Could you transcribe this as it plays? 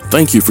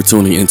Thank you for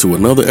tuning into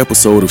another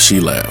episode of She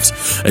Laughs,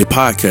 a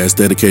podcast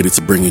dedicated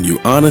to bringing you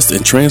honest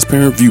and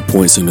transparent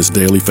viewpoints in this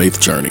daily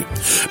faith journey.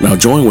 Now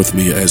join with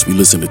me as we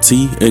listen to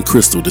T and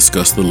Crystal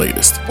discuss the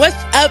latest. What's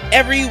up,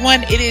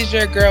 everyone? It is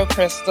your girl,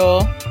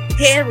 Crystal.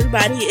 Hey,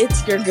 everybody.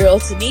 It's your girl,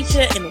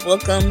 Tanisha, and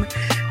welcome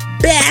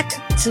back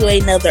to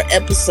another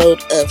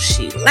episode of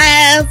She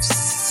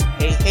Laughs.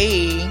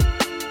 Hey.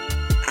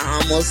 I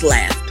almost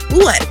laughed.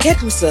 Ooh, I had to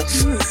catch myself.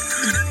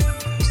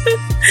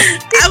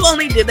 I've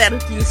only did that a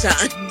few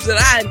times, and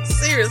I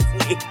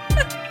seriously,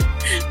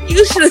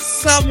 you should have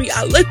saw me.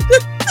 I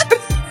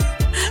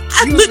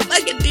looked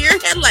like a deer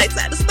in headlights.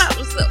 I had to stop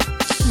myself.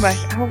 Like,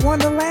 I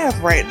want to laugh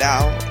right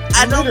now.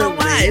 I don't know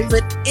why,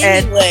 but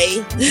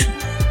anyway.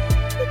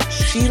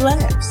 She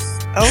laughs.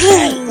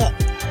 Okay.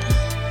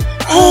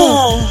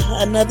 Oh,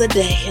 another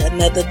day.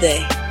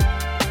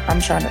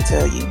 I'm trying to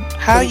tell you.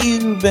 How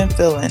you been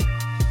feeling?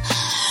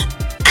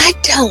 I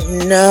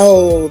don't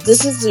know.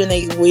 This has been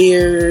a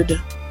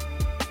weird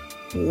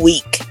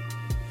week.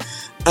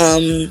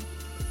 I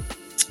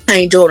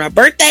enjoyed my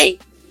birthday.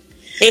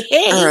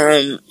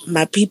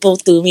 My people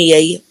threw me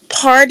a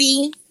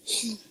party.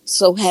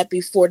 So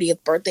happy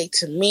 40th birthday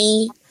to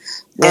me.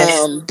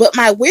 Yes. But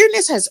my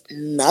weirdness has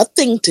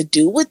nothing to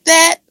do with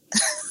that.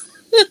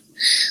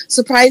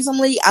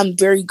 Surprisingly, I'm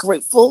very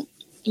grateful,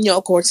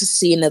 of course, to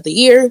see another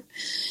year.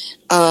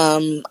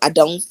 I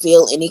don't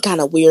feel any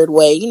kind of weird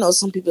way.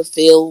 Some people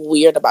feel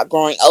weird about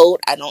growing old.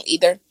 I don't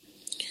either.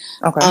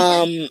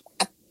 Okay.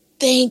 I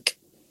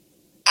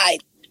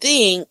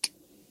think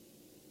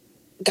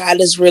God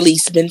has really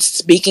been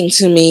speaking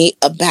to me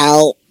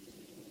about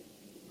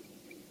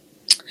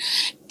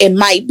it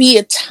might be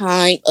a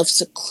time of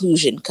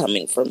seclusion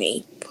coming for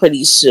me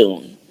pretty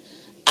soon.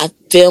 I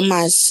feel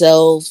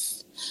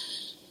myself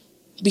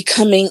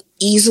becoming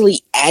easily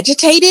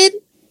agitated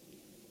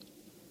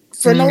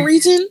for no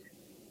reason.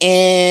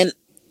 And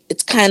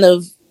it's kind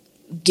of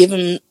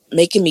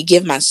making me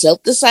give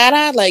myself the side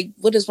eye. Like,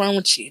 what is wrong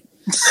with you?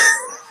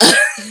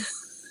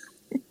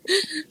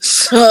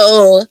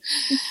 So,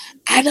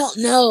 I don't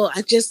know.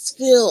 I just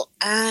feel,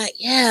 I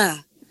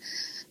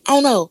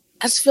don't know.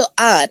 I just feel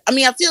odd. I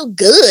mean, I feel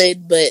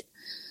good, but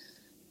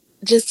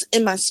just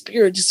in my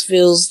spirit just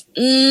feels,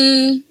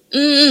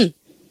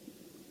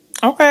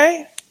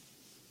 Okay.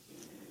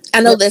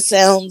 I know that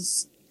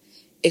sounds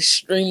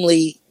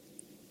extremely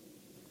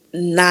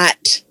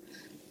not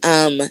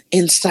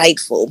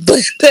insightful,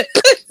 but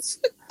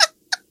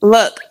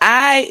look,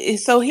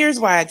 so here's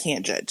why I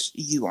can't judge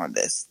you on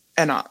this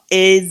and all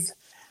is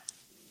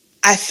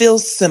I feel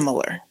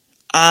similar.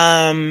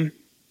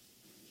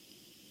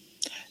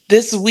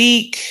 This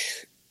week,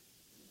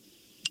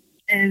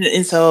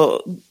 and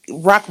so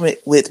rock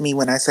with me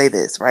when I say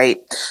this,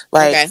 right?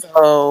 Like, okay.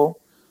 So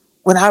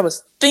when I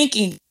was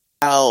thinking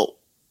about,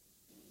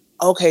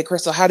 okay,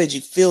 Crystal, how did you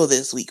feel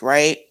this week,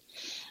 right?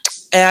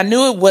 And I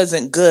knew it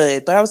wasn't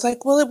good, but I was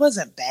like, well, it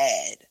wasn't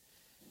bad.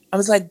 I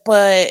was like,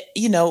 but,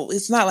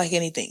 it's not like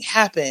anything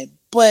happened.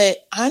 But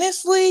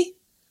honestly,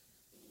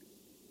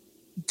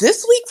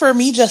 this week for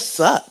me just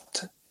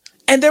sucked.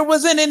 And there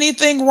wasn't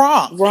anything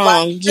wrong.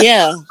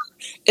 Yeah.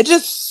 It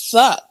just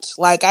sucked.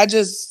 Like, it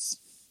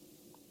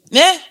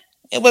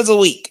was a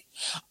week.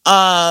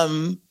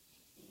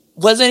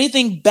 Was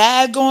anything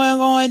bad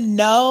going on?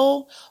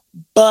 No.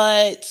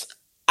 But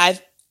I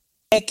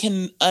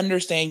can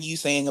understand you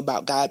saying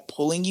about God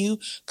pulling you,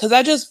 because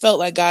I just felt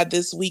like God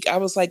this week. I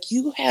was like,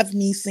 you have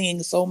me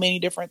seeing so many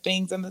different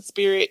things in the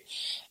spirit,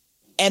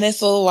 and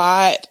it's a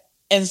lot.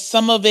 And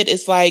some of it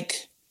is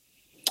like,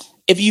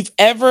 if you've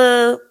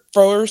ever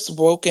first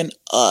woken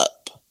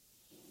up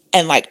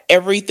and like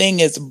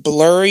everything is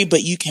blurry,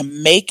 but you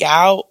can make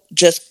out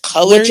just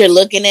colors. What you're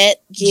looking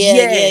at.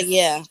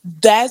 Yeah.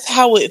 That's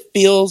how it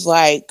feels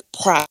like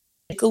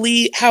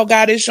practically how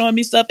God is showing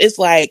me stuff. It's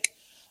like,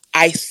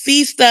 I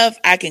see stuff,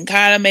 I can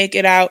kind of make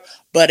it out,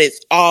 but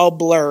it's all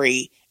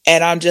blurry.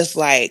 And I'm just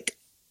like,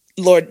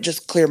 Lord,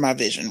 just clear my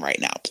vision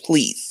right now,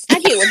 please. I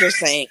get what you're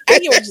saying.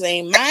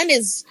 Mine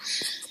is,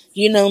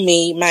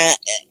 me, my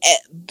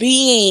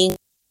being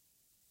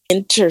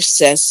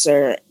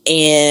intercessor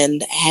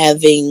and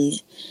having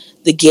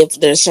the gift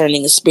of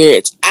discerning of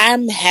spirits.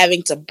 I'm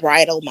having to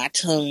bridle my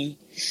tongue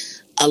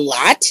a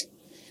lot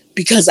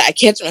because I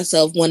catch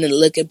myself wanting to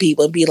look at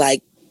people and be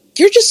like,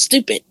 you're just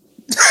stupid.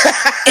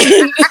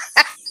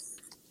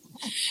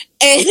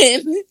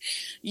 and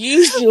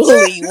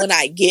usually when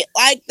I get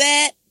like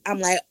that, I'm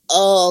like,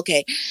 oh,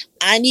 okay,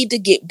 I need to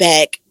get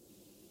back,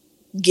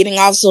 getting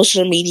off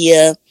social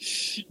media,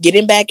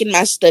 getting back in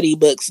my study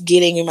books,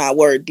 getting in my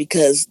word,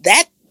 because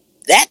that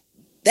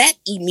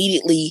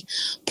immediately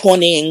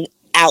pointing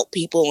out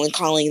people and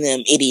calling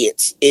them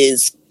idiots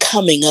is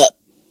coming up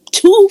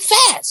too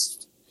fast.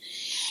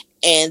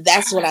 And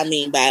that's what I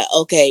mean by,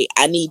 okay,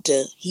 I need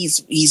to,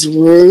 he's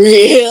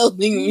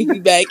reeling me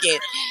back in.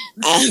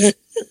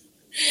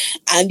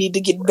 I need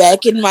to get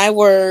back in my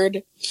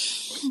word,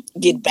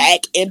 get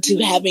back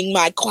into having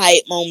my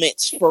quiet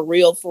moments for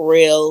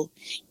real,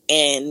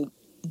 and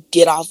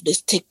get off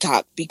this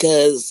TikTok,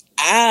 because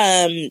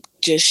I'm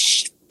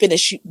just finna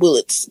shoot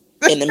bullets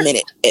in a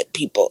minute at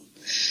people.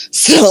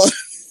 So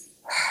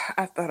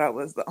I thought I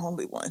was the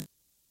only one.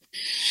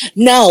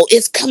 no,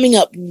 it's coming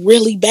up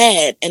really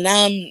bad, and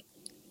I'm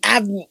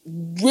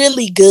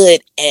really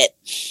good at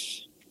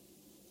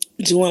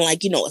doing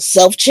like, a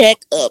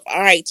self-check of, all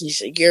right,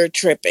 Tisha, you're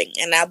tripping.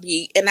 And I'll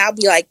be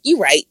like, you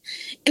right.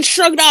 And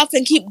shrug it off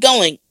and keep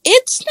going.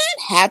 It's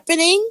not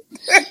happening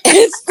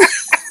as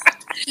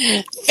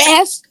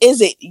fast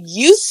as it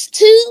used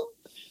to.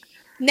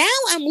 Now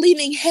I'm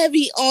leaning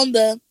heavy on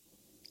the,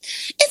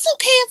 it's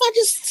okay if I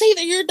just say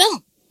that you're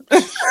dumb.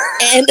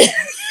 and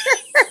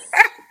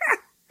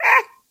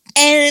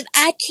and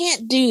I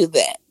can't do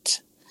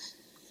that.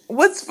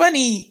 What's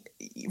funny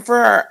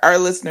for our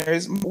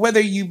listeners, whether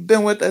you've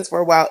been with us for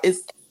a while,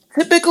 is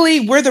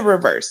typically we're the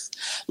reverse.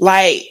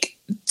 Like,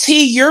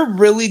 T, you're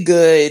really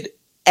good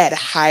at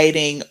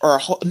hiding, or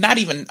not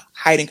even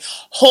hiding,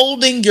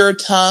 holding your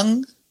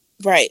tongue.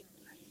 Right.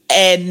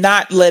 And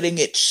not letting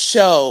it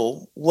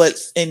show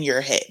what's in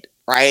your head.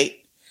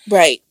 Right.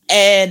 Right.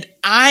 And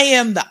I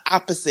am the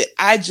opposite.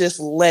 I just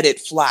let it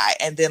fly.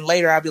 And then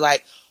later I'll be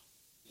like,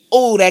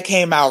 oh, that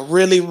came out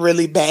really,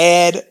 really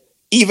bad.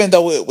 Even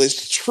though it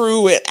was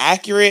true and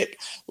accurate.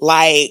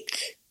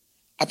 Like,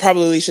 I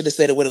probably should have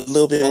said it with a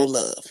little bit of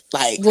love.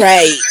 Like,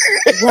 right.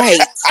 Right.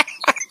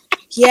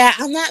 Yeah,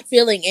 I'm not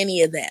feeling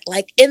any of that.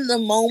 Like, in the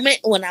moment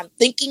when I'm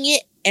thinking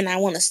it and I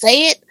want to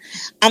say it,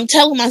 I'm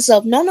telling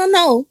myself,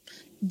 no,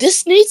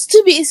 this needs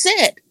to be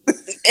said.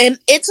 And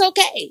it's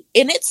okay.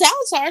 And it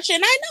sounds harsh,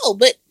 and I know,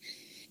 but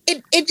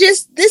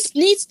this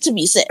needs to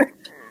be said.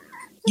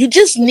 You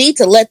just need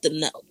to let them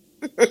know.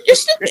 You're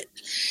stupid.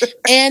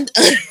 And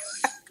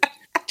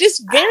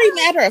just very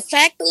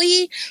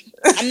matter-of-factly,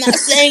 I'm not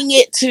saying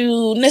it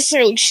to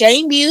necessarily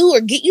shame you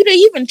or get you to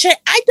even check.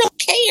 I don't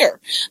care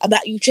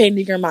about you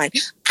changing your mind.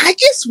 I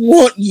just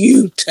want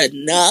you to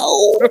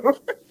know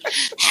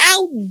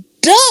how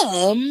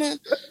dumb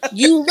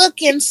you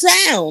look and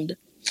sound.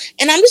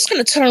 And I'm just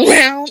going to turn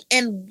around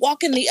and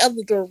walk in the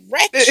other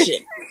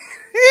direction.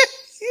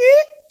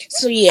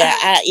 So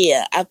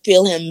I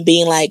feel him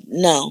being like,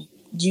 no,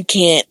 you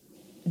can't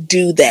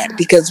do that,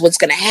 because what's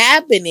going to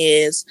happen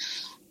is,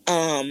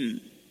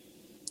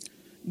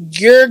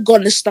 you're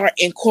going to start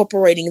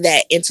incorporating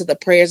that into the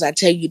prayers I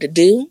tell you to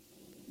do.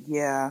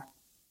 Yeah.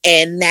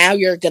 And now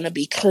you're going to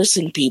be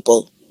cursing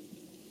people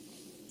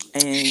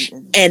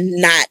and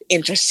not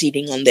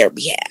interceding on their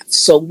behalf.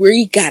 So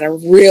we got a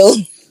real,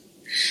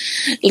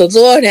 the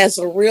Lord has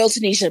to reel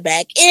Tanisha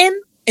back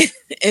in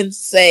and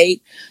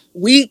say,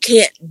 we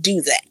can't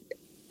do that.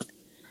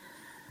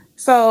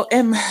 So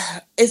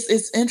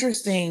it's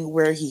interesting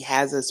where he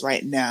has us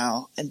right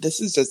now. And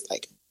this is just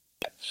like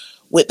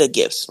with the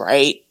gifts,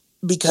 right?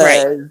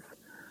 Because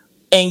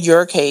in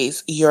your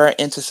case, you're an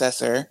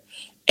intercessor,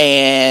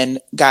 and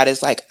God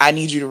is like, I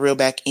need you to reel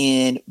back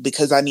in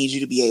because I need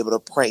you to be able to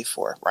pray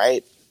for,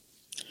 right?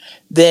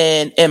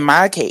 Then in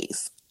my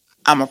case,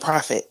 I'm a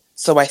prophet.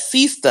 So I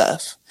see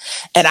stuff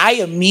and I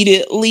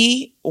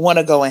immediately want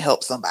to go and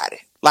help somebody.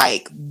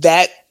 Like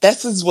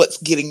this is what's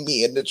getting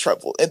me into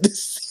trouble in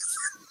this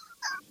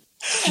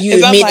season. You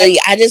immediately,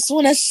 I just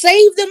want to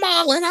save them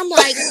all. And I'm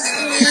like,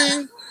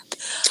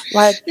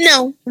 like,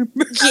 no,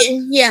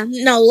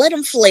 no, let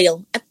them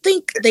flail. I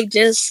think they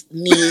just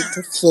need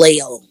to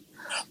flail.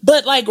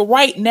 But like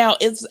right now,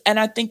 and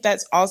I think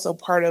that's also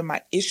part of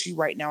my issue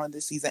right now in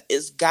this season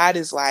is God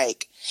is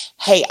like,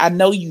 hey, I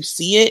know you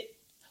see it,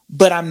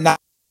 but I'm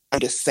not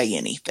going to say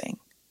anything.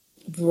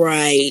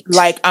 Right.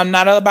 Like, I'm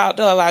not about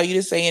to allow you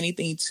to say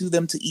anything to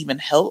them to even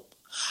help.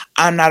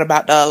 I'm not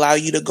about to allow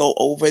you to go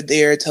over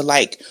there to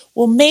like,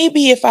 well,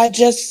 maybe if I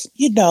just,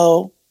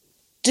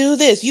 do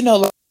this,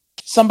 like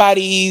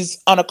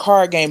somebody's on a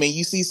card game and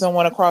you see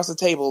someone across the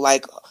table,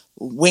 like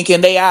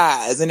winking their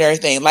eyes and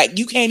everything. Like,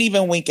 you can't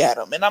even wink at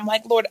them. And I'm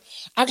like, Lord,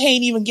 I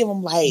can't even give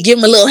them a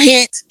little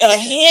hint. A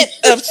hint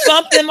of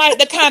something like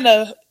to kind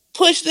of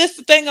push this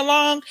thing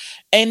along.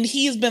 And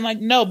he's been like,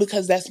 no,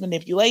 because that's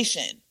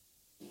manipulation.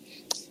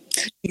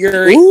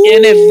 You're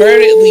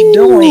inadvertently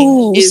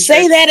doing.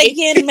 Say that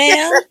again,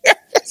 ma'am.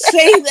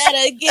 Say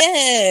that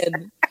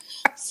again.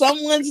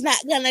 Someone's not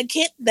going to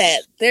get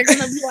that. They're going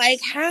to be like,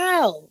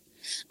 how?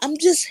 I'm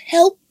just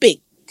helping.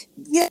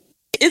 Yeah,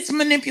 it's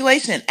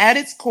manipulation. At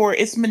its core,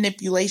 it's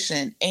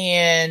manipulation.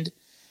 And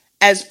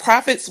as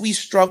prophets, we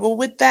struggle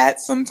with that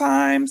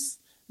sometimes.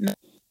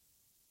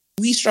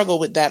 We struggle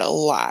with that a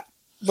lot.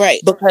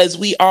 Right. Because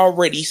we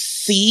already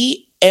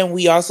see, and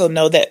we also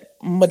know that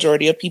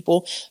majority of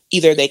people,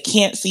 either they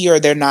can't see or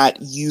they're not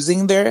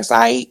using their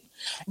sight.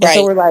 And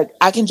so we're like,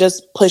 I can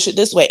just push it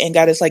this way. And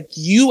God is like,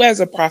 you as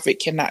a prophet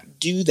cannot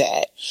do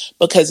that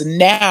because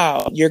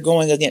now you're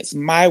going against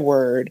my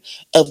word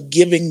of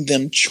giving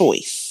them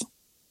choice.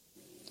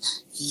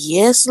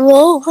 Yes,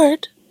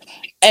 Lord.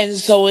 And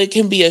so it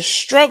can be a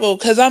struggle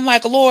because I'm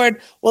like, Lord,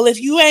 well, if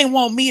you ain't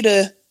want me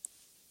to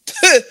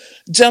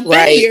jump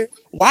in here,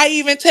 why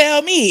even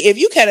tell me? If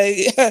you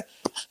could have...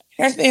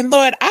 And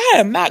Lord, I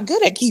am not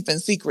good at keeping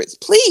secrets.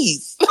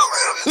 Please.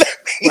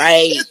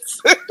 Right.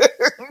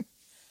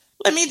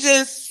 Let me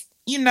just,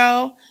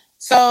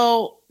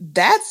 So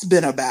that's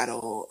been a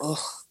battle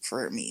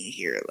for me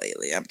here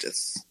lately. I'm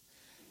just,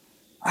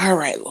 all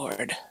right,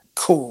 Lord,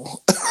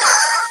 cool.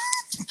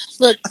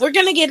 Look, we're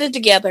gonna get it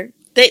together.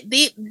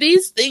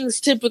 These things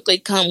typically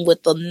come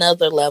with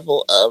another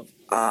level of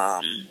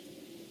Yeah.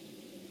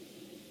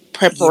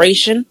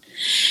 preparation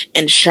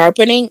and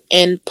sharpening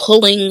and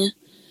pulling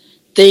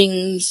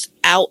things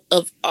out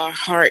of our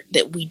heart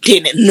that we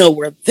didn't know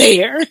were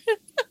there.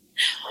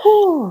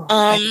 Whew.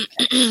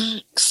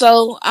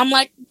 So I'm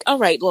like, all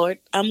right, Lord,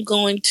 I'm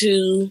going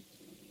to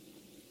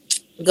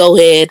go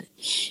ahead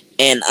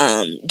and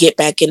get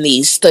back in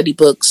these study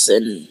books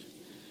and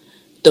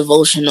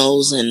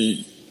devotionals,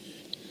 and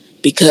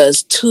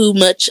because too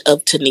much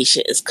of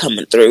Tanisha is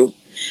coming through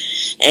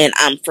and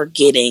I'm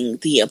forgetting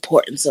the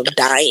importance of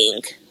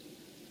dying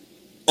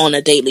on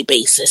a daily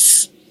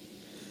basis.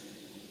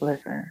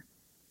 Listen,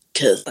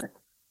 Cause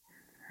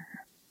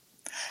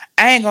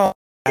I ain't gonna,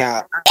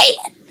 y'all.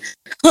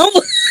 man,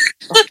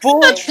 A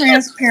full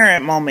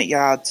transparent moment,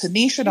 y'all.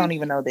 Tanisha don't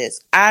even know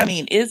this. I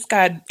mean, it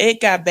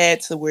got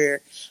bad to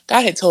where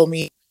God had told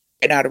me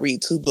right now to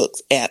read 2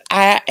 books, and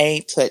I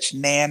ain't touched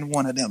nan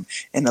one of them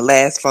in the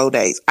last 4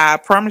 days. I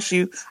promise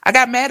you, I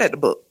got mad at the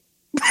book.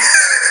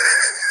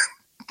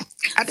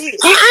 I did.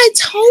 I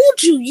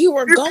told you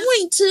were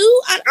going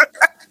to.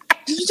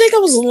 Did you think I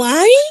was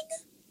lying?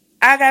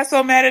 I got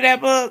so mad at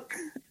that book.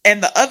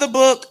 And the other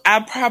book,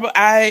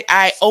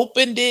 I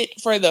opened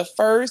it for the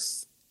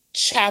first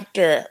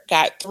chapter,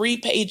 got 3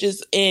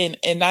 pages in,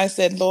 and I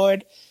said,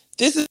 Lord,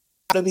 this is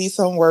going to be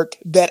some work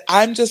that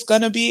I'm just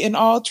going to be in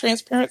all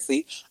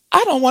transparency.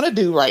 I don't want to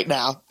do right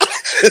now.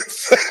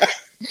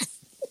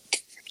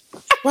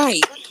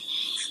 Right.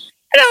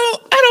 I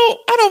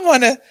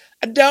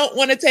don't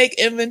want to take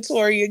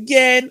inventory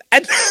again.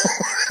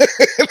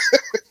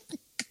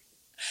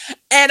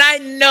 And I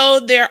know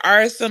there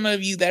are some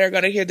of you that are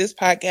going to hear this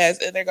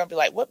podcast and they're going to be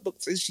like, what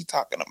books is she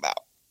talking about?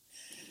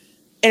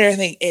 And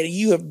everything. And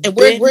you have And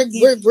been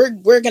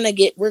we're gonna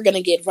get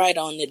right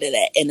on into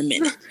that in a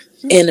minute.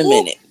 In a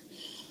minute.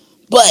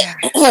 But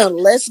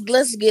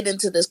let's get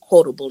into this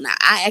quotable now.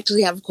 I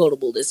actually have a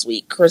quotable this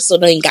week.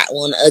 Crystal ain't got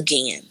one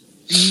again.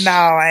 No,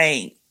 I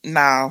ain't.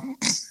 No.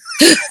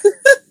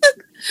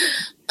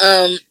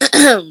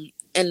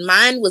 And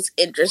mine was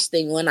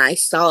interesting when I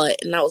saw it,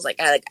 and I was like,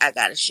 I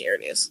gotta share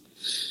this.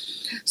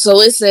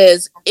 So it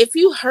says, if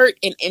you hurt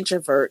an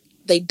introvert,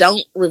 they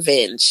don't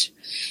revenge.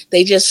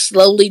 They just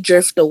slowly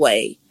drift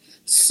away.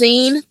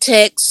 Seen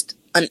text,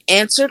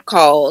 unanswered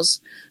calls,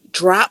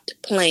 dropped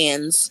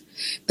plans.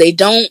 They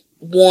don't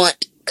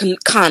want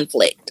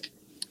conflict.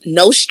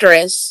 No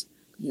stress,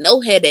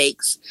 no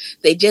headaches.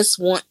 They just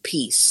want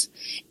peace.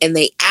 And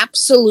they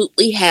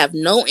absolutely have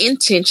no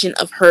intention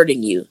of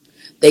hurting you.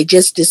 They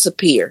just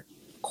disappear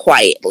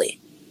quietly.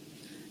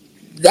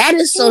 That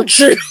is so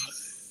true.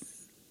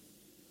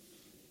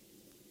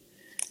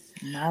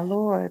 My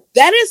Lord.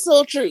 That is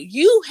so true.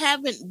 You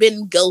haven't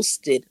been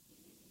ghosted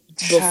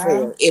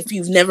before. If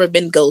you've never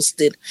been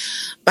ghosted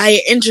by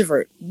an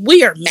introvert,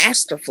 we are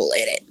masterful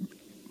at it.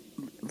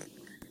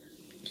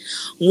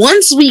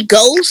 Once we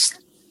ghost,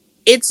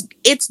 it's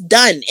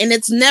done, and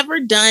it's never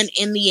done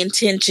in the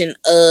intention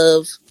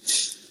of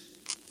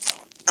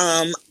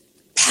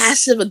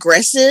passive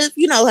aggressive.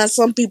 You know how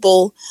some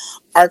people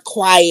are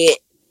quiet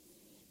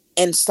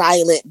and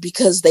silent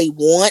because they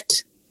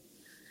want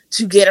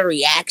to get a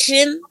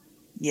reaction.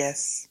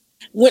 Yes.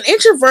 When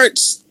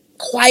introverts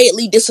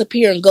quietly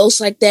disappear and ghost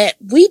like that,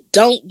 we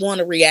don't want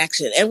a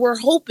reaction, and we're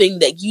hoping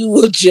that you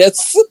will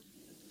just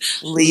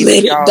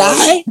let it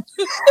die.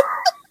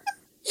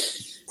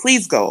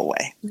 Please go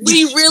away.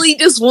 We really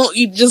just want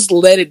you to just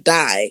let it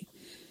die.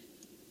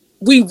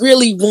 We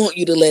really want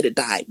you to let it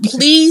die.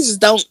 Please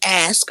don't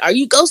ask, are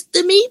you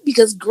ghosting me?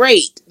 Because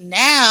great,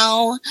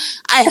 now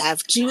I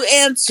have to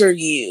answer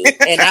you.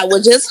 And I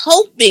was just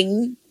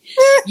hoping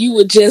you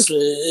would just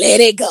let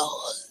it go.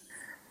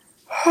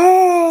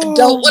 I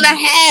don't want to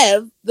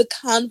have the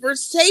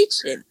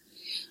conversation.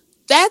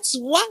 That's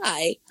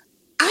why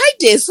I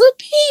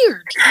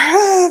disappeared.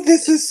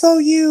 This is so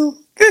you.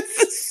 This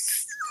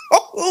is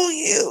so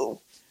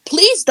you.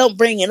 Please don't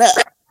bring it up.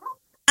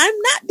 I'm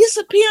not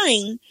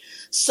disappearing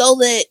so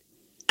that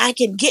I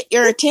can get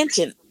your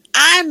attention.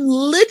 I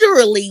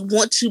literally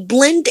want to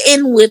blend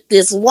in with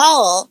this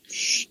wall,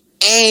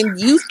 and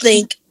you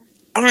think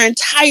our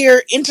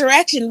entire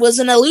interaction was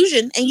an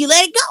illusion, and you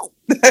let it go.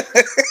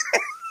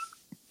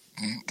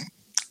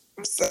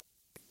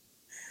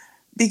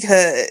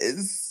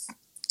 Because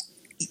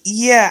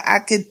yeah, I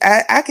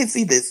could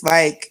see this.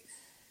 Like,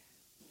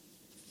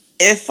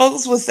 if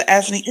folks was to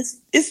ask me,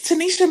 is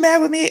Tanisha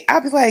mad with me?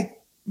 I'd be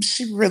like,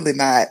 she really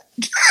not.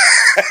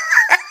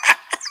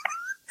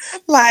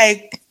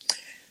 Like,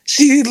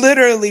 she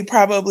literally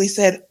probably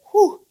said,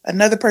 whew,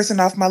 another person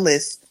off my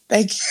list.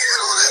 Thank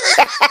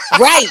you.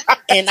 Right.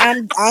 And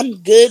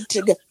I'm good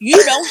to go.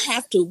 You don't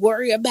have to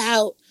worry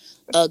about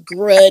a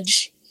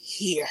grudge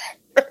here.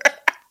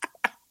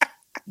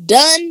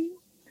 Done.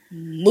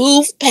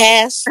 Move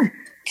past.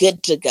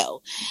 Good to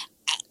go.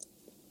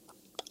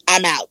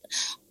 I'm out.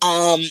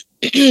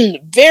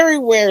 Very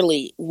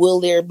rarely will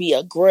there be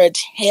a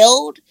grudge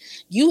held.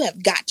 You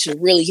have got to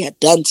really have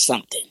done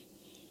something.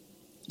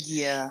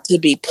 Yeah. To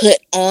be put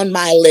on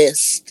my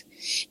list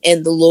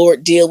and the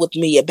Lord deal with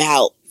me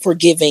about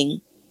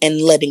forgiving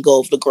and letting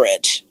go of the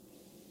grudge.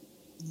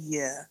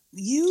 Yeah.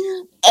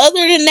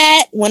 Other than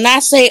that, when I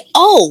say,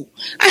 oh,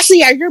 I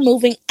see how you're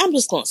moving, I'm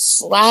just going to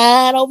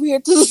slide over here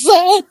to the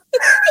side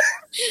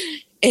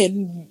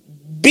and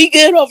be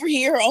good over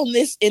here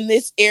in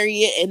this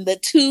area, and the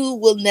two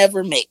will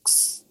never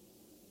mix.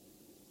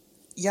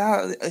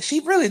 Y'all, she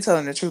really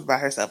telling the truth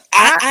about herself.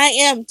 I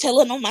am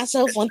telling on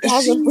myself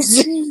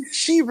 1000%.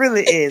 She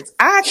really is.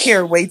 I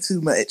care way too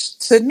much.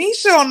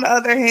 Tanisha, on the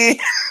other hand,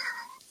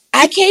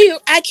 I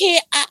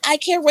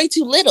care way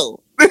too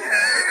little.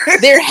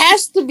 There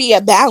has to be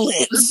a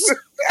balance.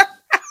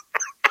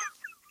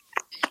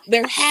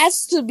 There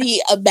has to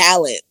be a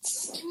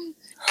balance.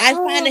 I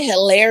find it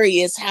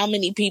hilarious how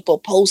many people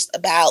post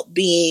about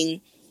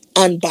being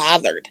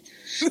unbothered.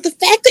 The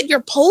fact that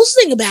you're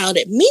posting about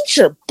it means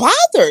you're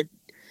bothered.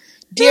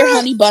 Dear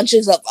honey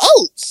bunches of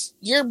oats,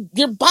 you're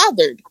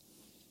bothered.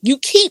 You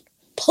keep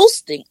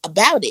posting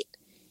about it.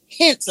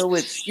 Hence, so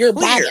it's you're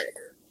clear bothered.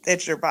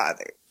 that you're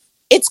bothered.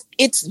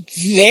 It's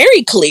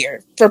very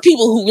clear for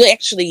people who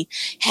actually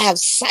have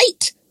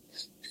sight.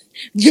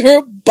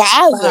 You're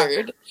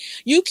bothered.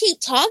 You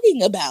keep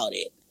talking about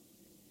it.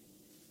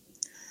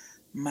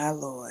 My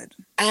Lord.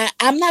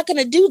 I'm not going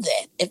to do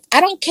that. If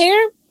I don't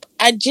care,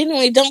 I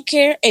genuinely don't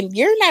care, and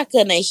you're not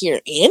going to hear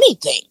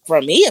anything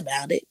from me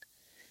about it.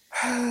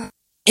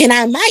 And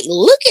I might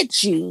look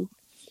at you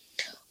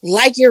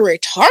like you're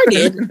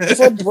retarded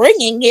for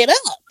bringing it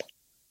up.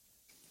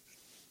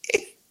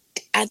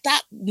 I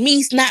thought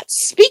me not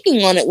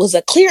speaking on it was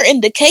a clear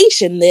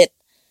indication that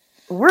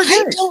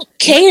I don't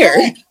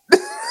care.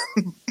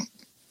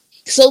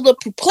 So the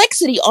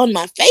perplexity on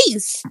my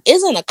face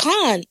isn't a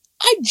con.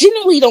 I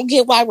genuinely don't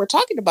get why we're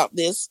talking about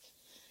this,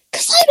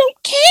 because I don't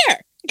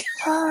care.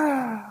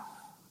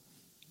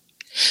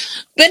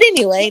 But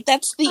anyway,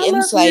 that's the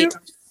insight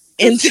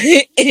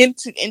into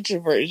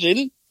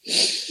introversion.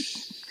 If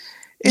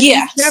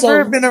you've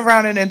never been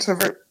around an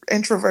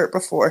introvert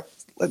before,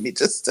 let me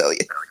just tell you,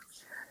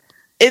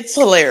 it's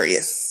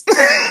hilarious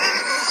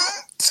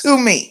to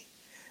me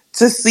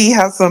to see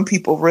how some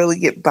people really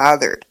get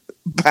bothered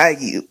by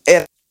you,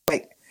 and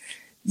like,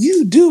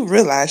 you do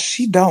realize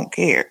she don't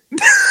care.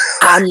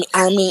 I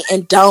mean,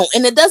 and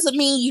it doesn't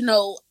mean,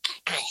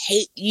 I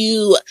hate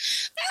you.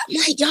 I'm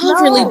like,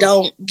 y'all really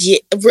don't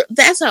get.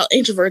 That's how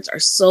introverts are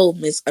so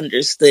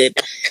misunderstood.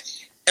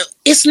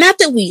 It's not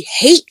that we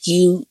hate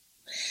you.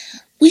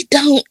 We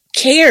don't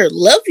care.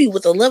 Love you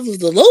with the love of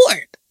the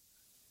Lord.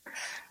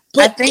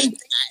 But I think,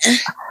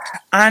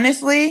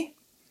 honestly,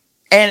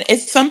 and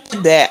it's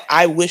something that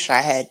I wish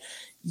I had.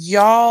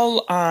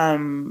 Y'all are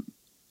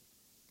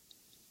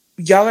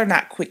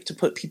not quick to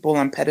put people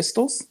on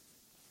pedestals.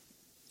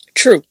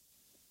 True.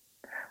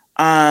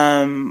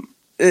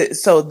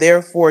 So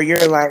therefore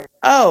you're like,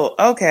 oh,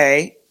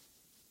 okay,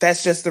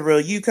 that's just the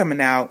real you coming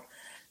out.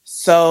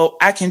 So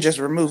I can just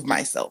remove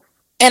myself.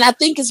 And I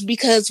think it's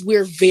because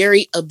we're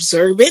very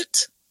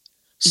observant.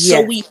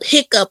 So we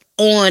pick up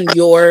on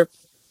your,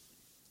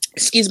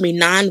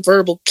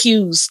 nonverbal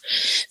cues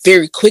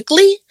very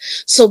quickly.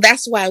 So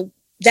that's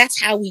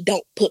how we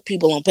don't put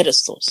people on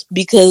pedestals,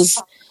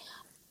 because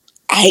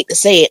I hate to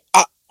say it,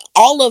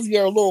 all of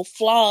your little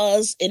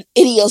flaws and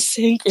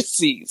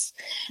idiosyncrasies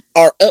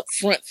are up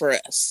front for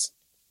us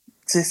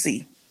to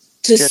see.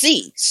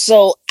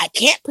 So I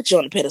can't put you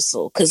on a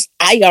pedestal because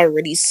I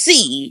already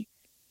see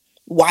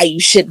why you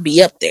shouldn't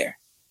be up there.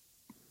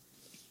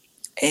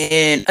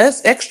 And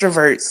us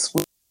extroverts,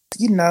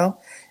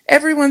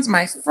 everyone's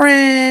my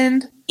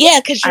friend. Yeah,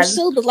 because you're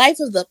still the life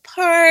of the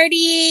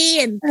party,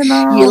 and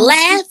you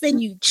laugh and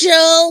you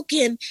joke,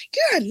 and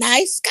you're a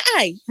nice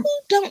guy.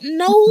 You don't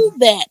know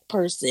that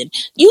person.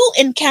 You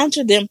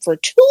encounter them for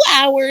 2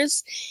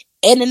 hours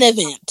at an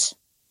event.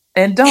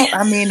 And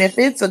if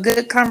it's a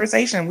good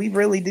conversation, we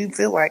really do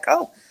feel like,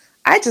 oh,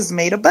 I just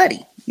made a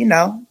buddy.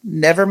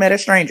 Never met a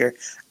stranger.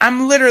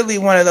 I'm literally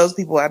one of those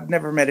people. I've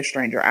never met a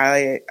stranger.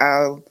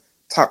 I'll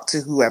talk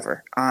to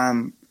whoever.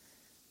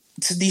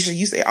 Tanisha,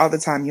 you say all the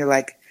time, you're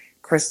like,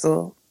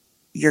 Crystal,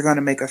 you're going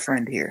to make a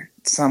friend here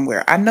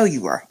somewhere. I know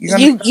you are.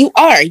 You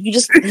are. You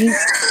just,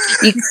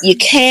 you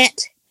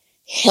can't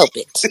help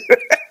it.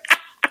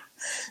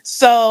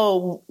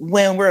 So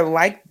when we're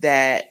like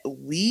that,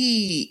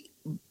 we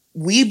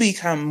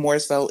become more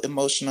so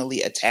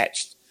emotionally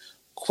attached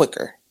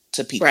quicker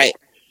to people. Right.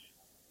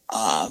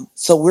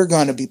 So we're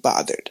going to be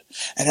bothered.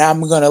 And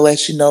I'm going to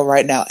let you know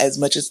right now, as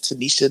much as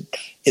Tanisha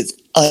is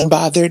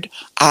unbothered,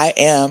 I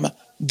am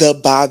the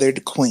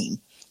bothered queen.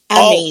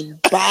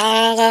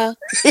 Bothered.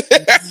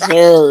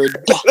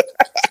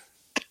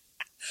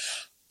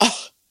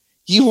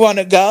 You want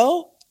to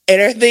go?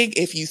 And I think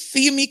if you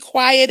see me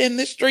quiet in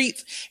the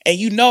streets and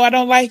I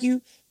don't like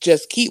you,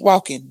 just keep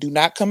walking. Do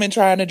not come and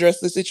try and address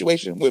the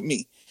situation with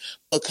me.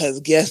 Because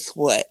guess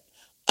what?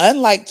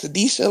 unlike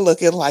Tanisha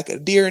looking like a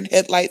deer in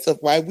headlights of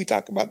why we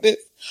talk about this,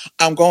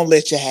 I'm going to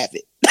let you have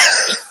it.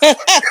 I'm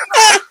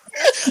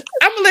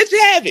going to let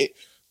you have it.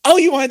 Oh,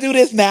 you want to do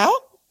this now?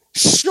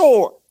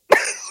 Sure.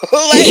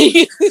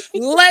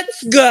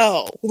 Let's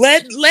go.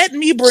 Let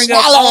me bring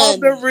up all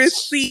the Challenge.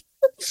 receipts.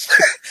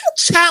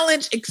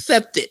 Challenge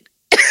accepted.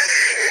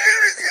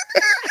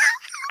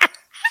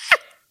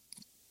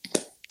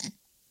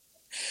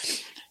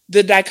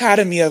 The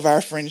dichotomy of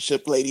our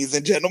friendship, ladies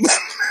and gentlemen.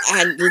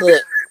 And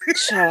look,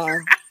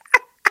 child,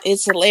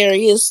 it's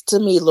hilarious to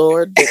me,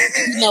 Lord, but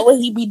you know what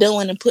he be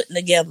doing and putting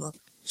together.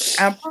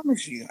 I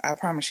promise you. I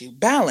promise you.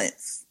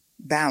 Balance.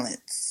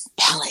 Balance.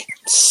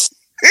 Balance.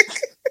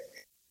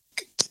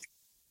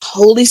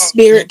 Holy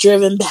Spirit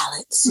driven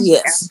balance.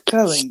 Yes. I'm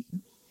telling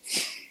you.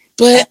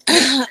 But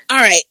all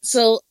right,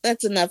 so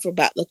that's enough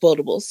about the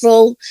quotable.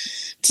 So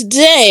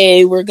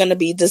today we're going to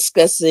be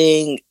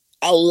discussing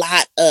a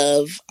lot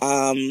of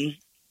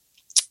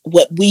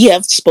what we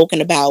have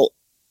spoken about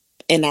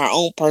in our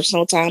own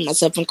personal time,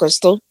 myself and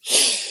Crystal.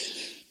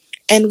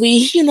 And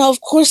we,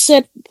 of course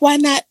said, why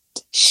not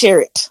share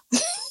it?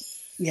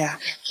 Yeah.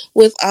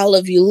 With all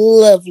of you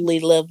lovely,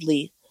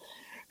 lovely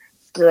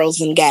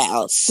girls and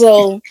gals.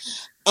 So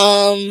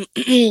I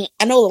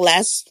know the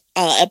last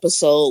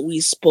episode we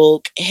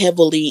spoke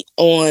heavily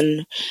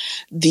on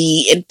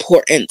the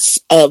importance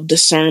of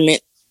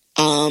discernment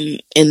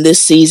in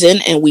this season,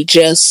 and we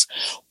just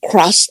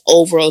crossed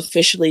over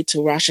officially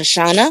to Rosh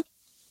Hashanah.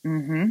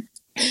 Mm-hmm.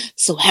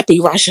 So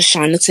happy Rosh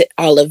Hashanah to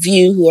all of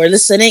you who are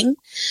listening.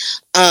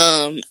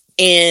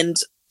 And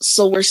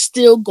so we're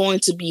still going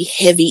to be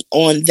heavy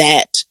on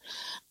that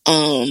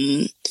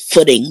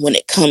footing when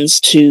it comes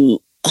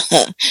to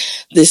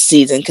this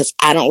season, because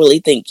I don't really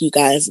think you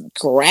guys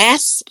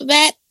grasp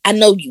that. I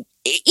know you,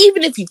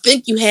 even if you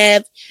think you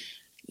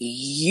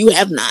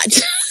have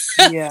not.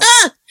 Yeah.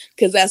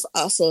 Because that's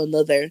also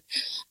another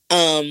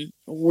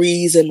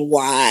reason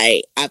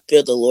why I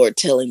feel the Lord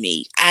telling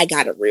me I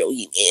gotta reel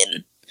you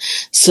in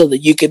so that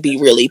you could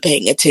be really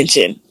paying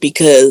attention,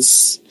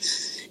 because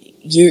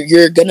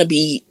you're gonna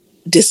be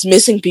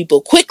dismissing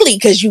people quickly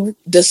because you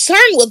discern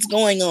what's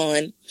going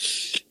on,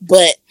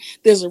 but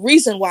there's a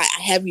reason why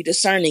I have you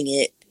discerning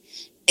it.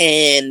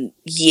 And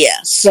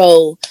yeah,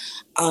 so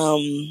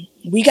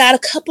we got a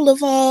couple of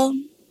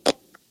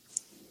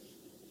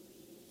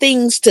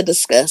things to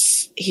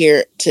discuss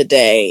here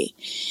today,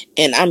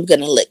 and I'm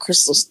gonna let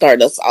Crystal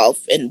start us off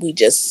and we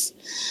just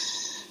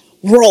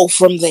roll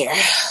from there.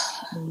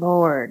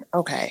 Lord.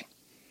 Okay.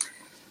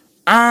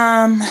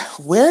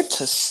 Where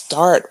to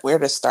start?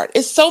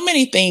 It's so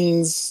many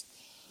things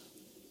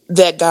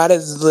that God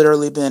has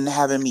literally been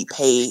having me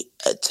pay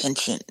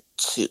attention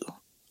to.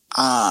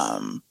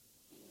 And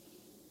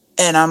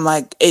I'm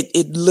like,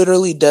 it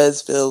literally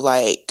does feel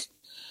like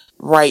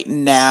right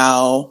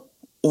now,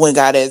 when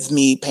God has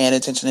me paying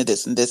attention to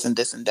this and this and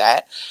this and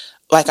that,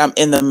 like I'm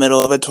in the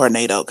middle of a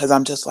tornado, because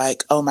I'm just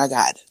like, oh my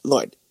God,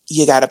 Lord,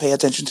 you got to pay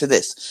attention to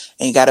this,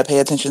 and you got to pay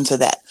attention to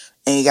that,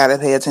 and you got to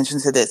pay attention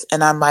to this.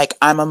 And I'm like,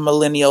 I'm a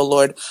millennial,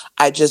 Lord.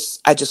 I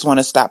just want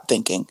to stop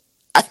thinking.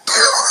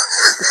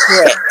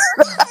 Correct.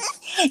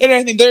 And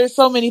everything. There's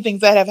so many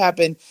things that have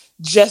happened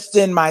just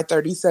in my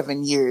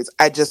 37 years.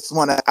 I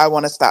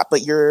want to stop,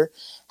 but you're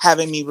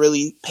having me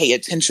really pay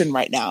attention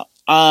right now.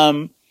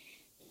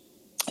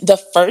 The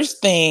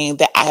first thing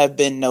that I have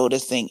been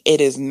noticing,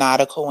 it is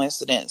not a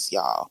coincidence,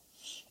 y'all.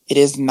 It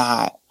is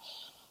not.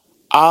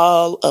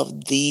 All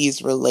of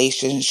these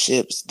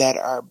relationships that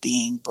are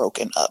being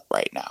broken up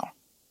right now.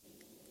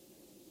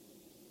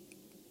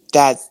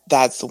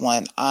 That's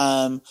one.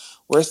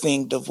 We're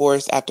seeing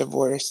divorce after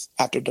divorce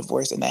after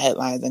divorce in the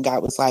headlines, and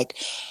God was like,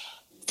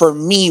 for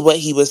me, what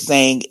he was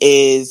saying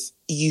is,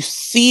 you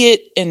see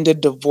it in the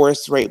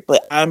divorce rate,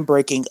 but I'm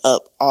breaking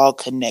up all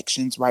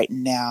connections right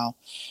now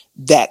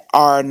that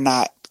are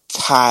not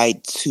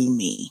tied to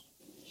me.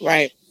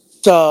 Right.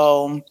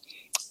 So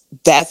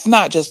that's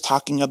not just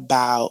talking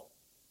about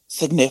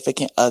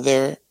significant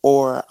other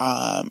or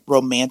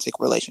romantic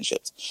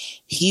relationships.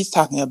 He's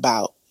talking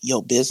about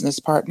your business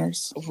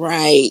partners.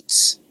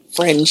 Right.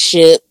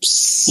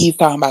 Friendships. He's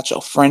talking about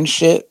your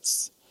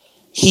friendships.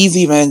 He's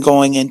even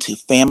going into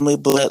family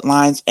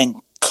bloodlines and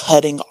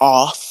cutting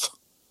off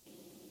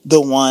the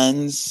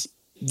ones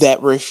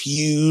that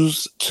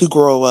refuse to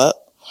grow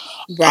up.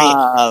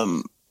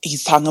 Right.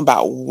 He's talking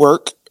about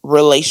work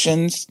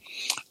relations.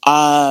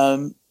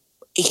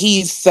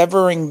 He's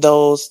severing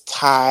those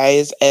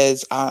ties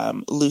as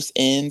loose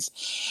ends.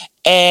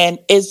 And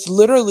it's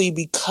literally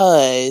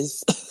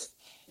because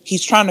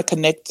he's trying to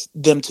connect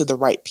them to the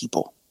right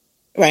people.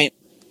 Right.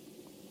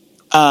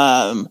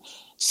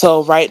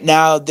 So right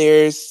now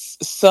there's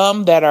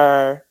some that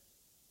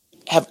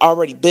have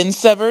already been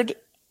severed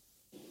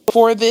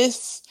for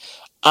this.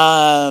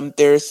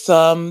 There's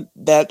some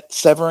that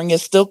severing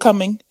is still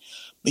coming,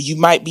 but you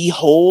might be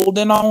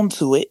holding on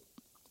to it.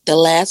 The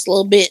last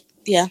little bit.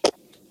 Yeah.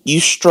 You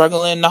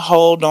struggling to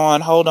hold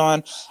on.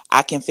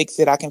 I can fix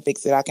it.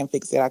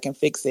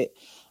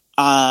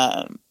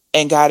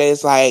 And God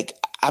is like,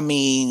 I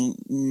mean,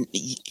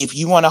 if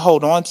you want to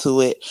hold on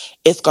to it,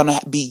 it's going to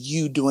be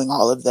you doing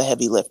all of the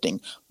heavy lifting.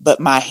 But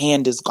my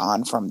hand is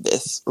gone from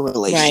this Right.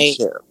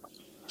 relationship.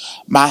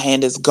 My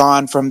hand is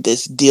gone from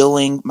this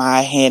dealing.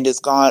 My hand is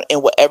gone.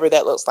 And whatever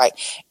that looks like,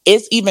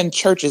 it's even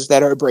churches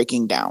that are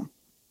breaking down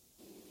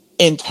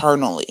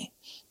internally.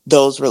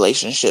 Those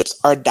relationships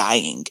are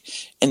dying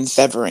and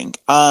severing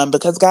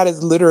because God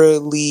is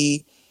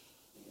literally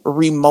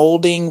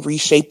remolding,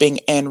 reshaping,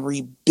 and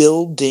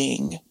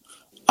rebuilding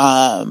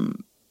a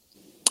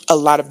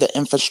lot of the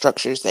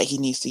infrastructures that he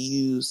needs to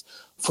use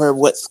for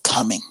what's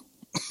coming.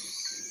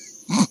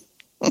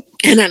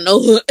 And I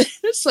know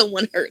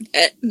someone heard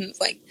that and it's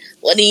like,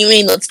 what do you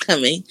mean what's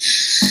coming?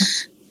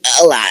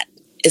 A lot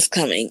is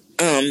coming.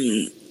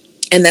 And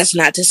that's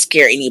not to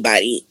scare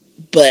anybody,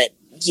 but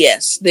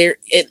yes, there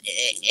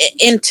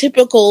in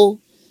typical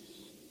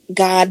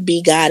God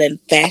be God in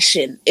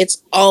fashion,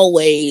 it's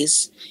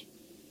always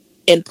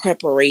in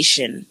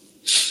preparation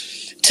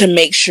to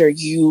make sure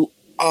you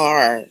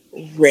are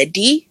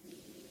ready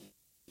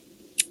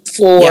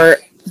for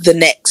the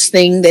next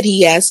thing that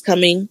he has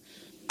coming.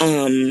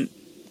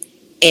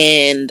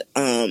 And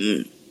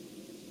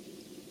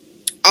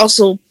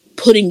also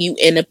putting you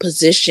in a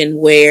position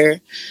where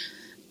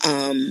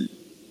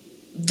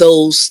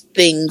those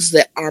things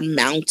that are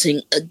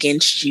mounting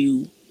against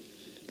you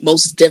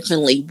most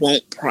definitely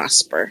won't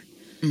prosper.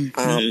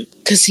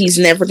 Because he's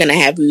never going to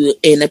have you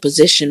in a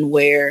position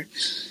where,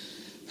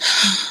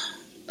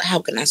 how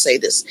can I say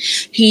this?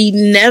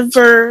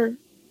 I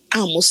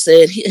almost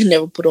said he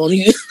never put on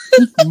you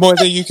more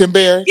than you can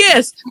bear.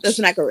 Yes, that's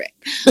not correct.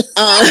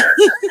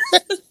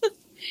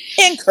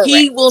 Incorrect.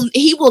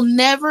 He will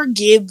never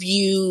give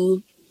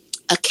you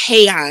a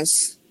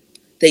chaos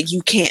that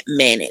you can't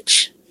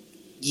manage.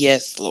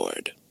 Yes,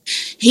 Lord.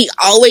 He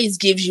always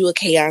gives you a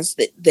chaos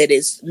that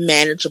is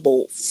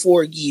manageable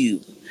for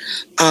you.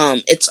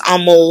 It's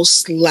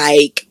almost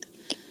like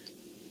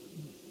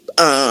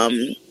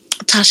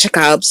Tasha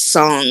Cobb's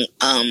song.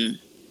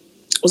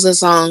 Was a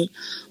song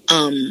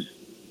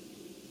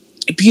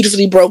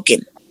Beautifully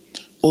Broken.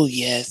 Oh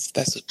yes,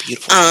 that's a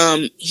beautiful.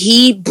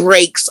 He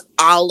breaks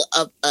all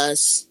of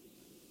us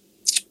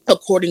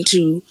according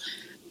to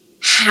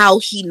how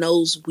he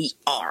knows we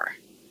are.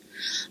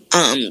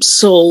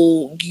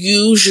 So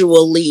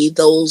usually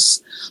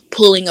those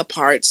pulling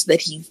aparts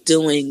that he's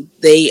doing,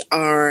 they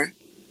are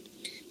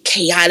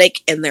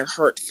chaotic and they're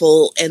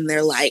hurtful and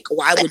they're like,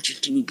 why would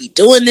you be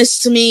doing this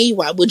to me?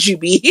 Why would you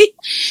be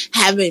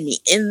having me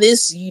in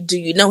this? Do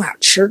you know how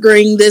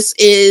triggering this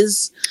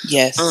is?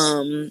 Yes.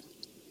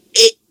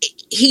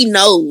 He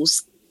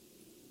knows,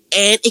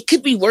 and it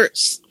could be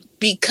worse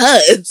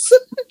because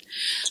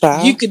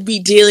you could be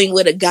dealing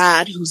with a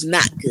God who's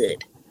not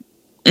good.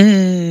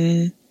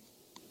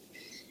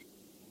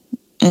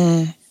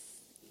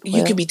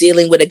 You could be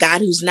dealing with a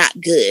God who's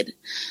not good.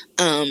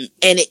 And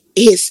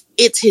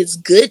it's his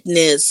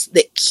goodness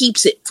that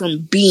keeps it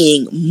from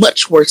being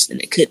much worse than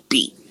it could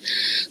be.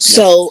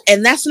 So,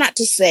 and that's not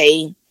to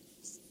say,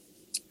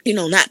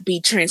 not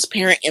be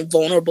transparent and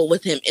vulnerable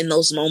with him in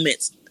those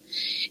moments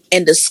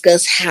and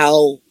discuss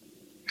how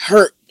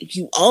hurt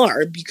you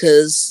are,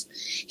 because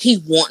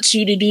he wants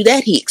you to do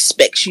that. He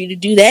expects you to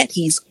do that.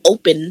 He's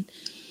open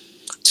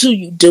to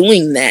you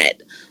doing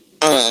that.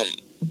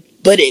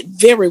 But it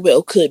very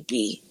well could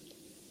be.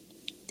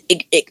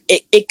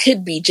 It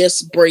could be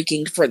just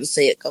breaking for the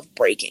sake of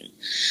breaking.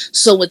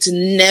 So it's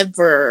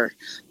never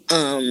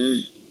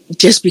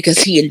just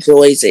because he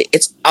enjoys it.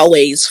 It's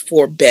always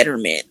for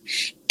betterment.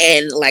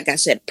 And like I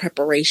said,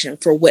 preparation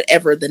for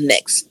whatever the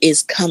next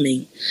is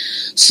coming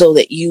so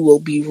that you will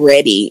be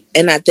ready.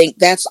 And I think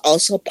that's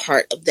also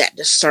part of that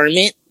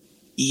discernment.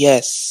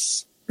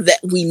 Yes.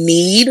 That we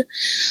need.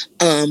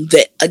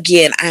 That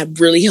again, I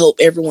really hope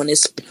everyone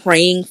is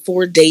praying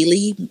for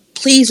daily.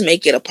 Please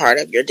make it a part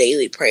of your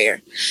daily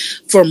prayer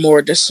for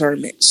more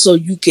discernment so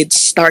you could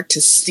start to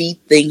see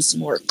things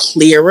more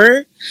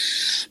clearer,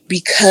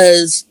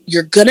 because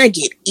you're gonna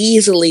get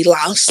easily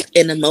lost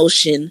in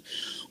emotion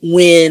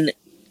when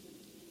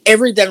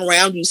everything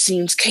around you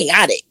seems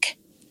chaotic.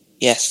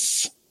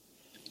 Yes.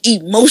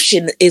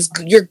 Emotion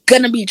you're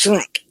gonna be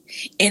drunk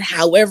in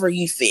however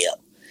you feel.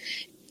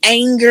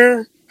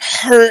 Anger,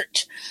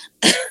 hurt,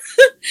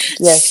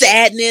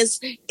 sadness,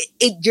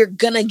 you're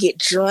gonna get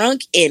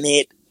drunk in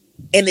it,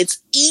 and it's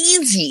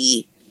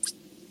easy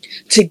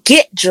to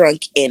get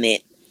drunk in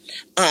it.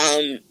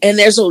 And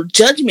there's no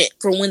judgment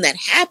for when that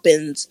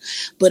happens,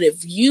 but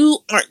if you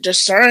aren't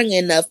discerning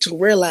enough to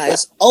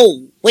realize,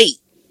 oh wait,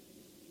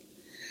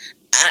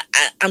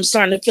 I'm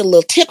starting to feel a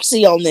little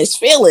tipsy on this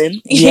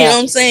feeling, you know what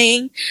I'm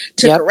saying,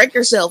 to correct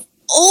yourself,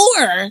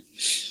 or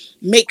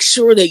make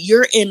sure that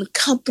you're in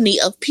company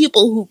of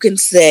people who can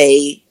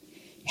say,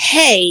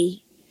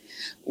 hey,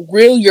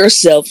 reel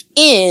yourself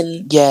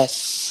in.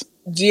 Yes.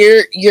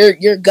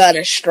 You're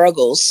gonna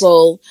struggle.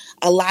 So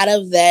a lot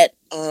of that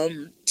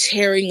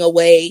tearing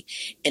away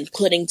and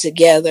putting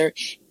together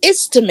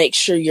is to make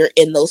sure you're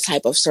in those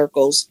type of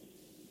circles.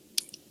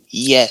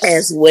 Yes.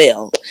 As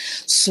well.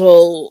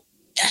 So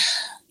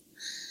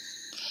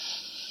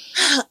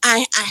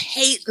I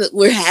hate that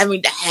we're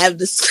having to have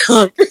this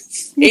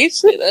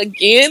conversation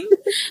again.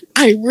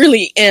 I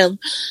really am.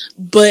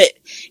 But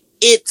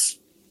it's,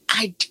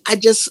 I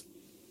just,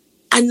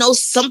 I know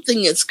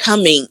something is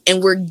coming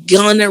and we're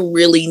gonna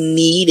really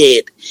need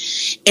it.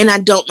 And I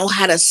don't know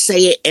how to say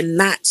it and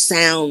not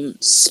sound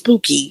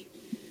spooky.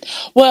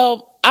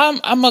 Well, I'm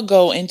gonna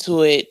go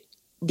into it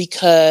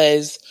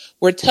because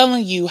we're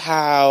telling you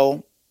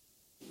how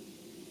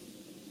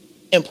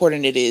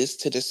important it is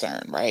to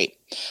discern, right?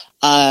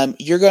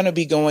 You're gonna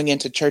be going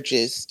into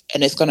churches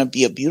and it's gonna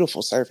be a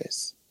beautiful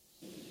service.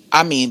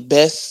 I mean,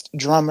 best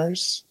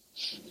drummers,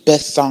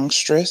 best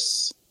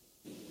songstress,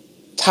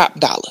 top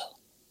dollar.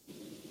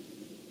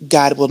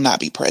 God will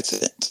not be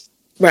present.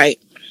 Right.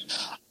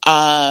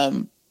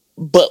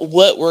 But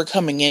what we're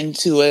coming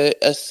into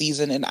a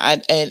season,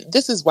 and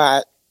this is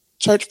why,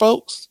 church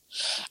folks,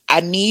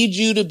 I need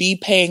you to be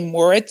paying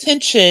more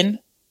attention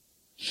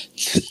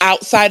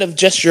outside of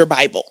just your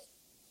Bible.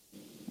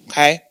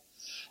 Okay?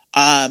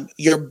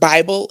 Your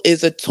Bible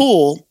is a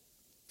tool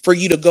for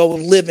you to go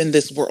and live in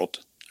this world.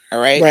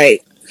 All right?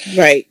 Right.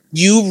 Right.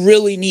 You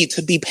really need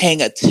to be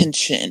paying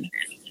attention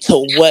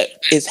to what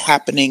is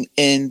happening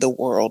in the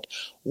world,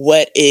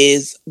 what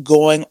is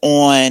going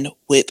on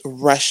with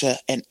Russia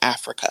and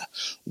Africa,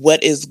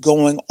 what is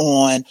going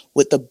on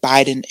with the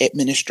Biden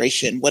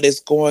administration, what is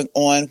going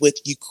on with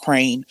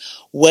Ukraine,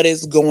 what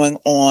is going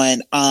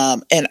on.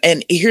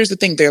 And here's the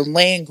thing, they're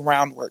laying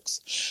groundworks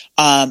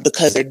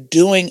because they're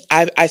doing,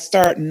 I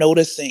start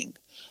noticing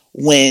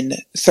when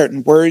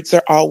certain words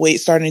are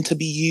always starting to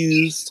be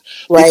used,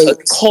 Right.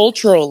 because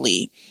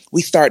culturally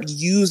we start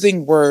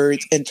using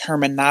words and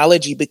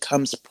terminology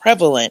becomes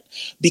prevalent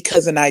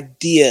because an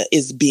idea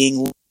is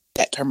being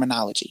that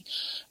terminology.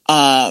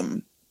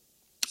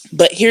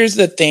 But here's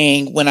the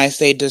thing when I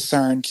say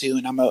discern too,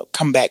 and I'm going to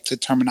come back to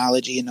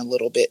terminology in a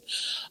little bit.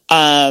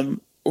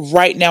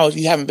 Right now, if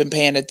you haven't been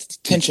paying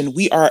attention,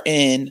 we are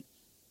in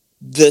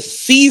the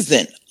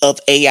season of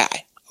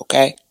AI.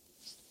 Okay.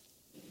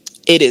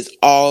 It is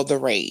all the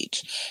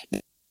rage.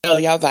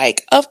 Y'all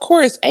like, of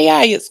course,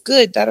 AI is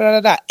good, da da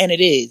da da, and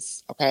it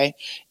is, okay?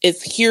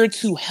 It's here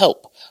to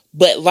help.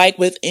 But like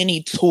with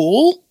any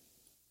tool,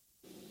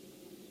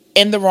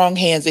 in the wrong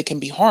hands, it can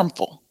be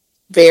harmful.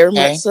 Very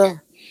much so.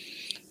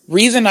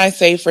 Reason I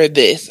say for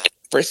this,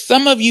 for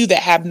some of you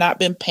that have not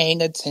been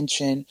paying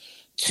attention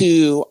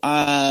to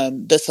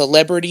the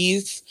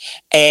celebrities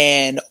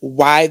and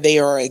why they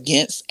are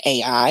against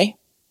AI,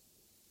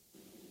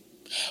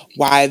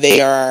 why they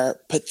are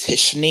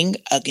petitioning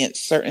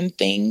against certain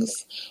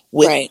things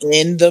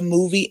within the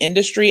movie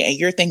industry, and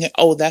you're thinking,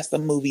 oh, that's the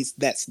movies,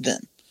 that's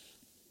them.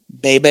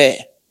 Baby,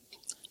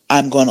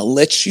 I'm going to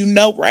let you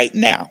know right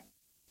now,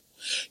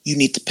 you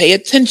need to pay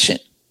attention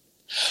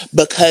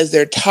because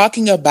they're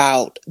talking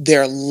about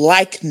their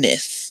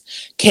likeness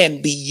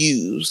can be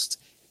used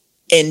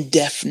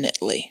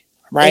indefinitely,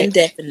 right?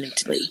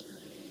 Indefinitely.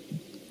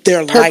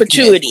 Their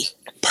perpetuity.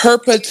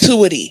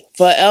 Perpetuity,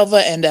 forever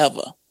and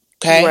ever.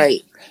 Okay?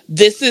 Right.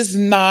 This is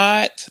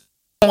not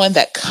someone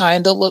that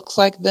kind of looks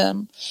like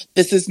them.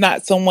 This is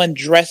not someone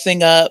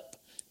dressing up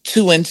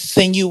to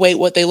insinuate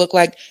what they look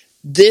like.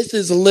 This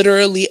is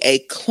literally a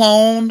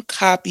clone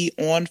copy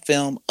on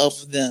film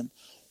of them,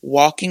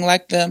 walking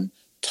like them,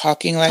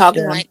 talking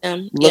like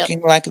them,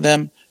 looking like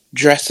them,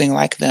 dressing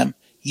like them.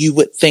 You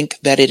would think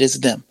that it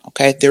is them.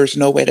 Okay. There's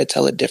no way to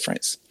tell a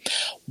difference.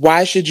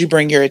 Why should you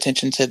bring your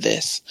attention to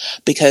this?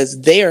 Because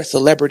they are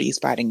celebrities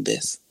fighting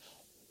this.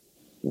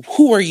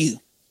 Who are you?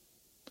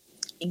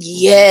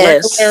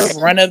 Yes.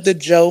 Regular run of the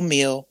Joe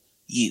meal,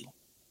 you.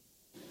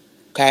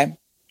 Okay?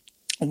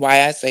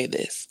 Why I say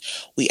this.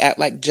 We act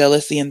like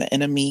jealousy and the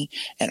enemy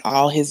and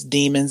all his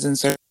demons and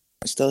serpents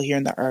are still here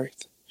in the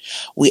earth.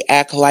 We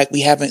act like we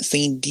haven't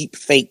seen deep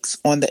fakes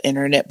on the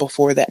internet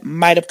before that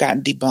might have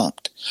gotten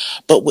debunked.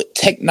 But with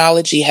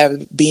technology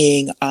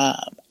being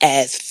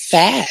as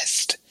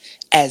fast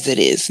as it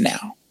is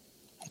now,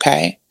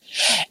 okay?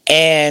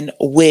 And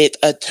with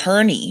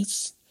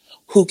attorneys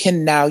who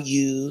can now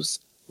use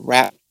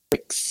rap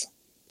lyrics,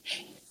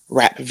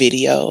 rap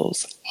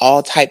videos,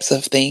 all types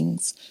of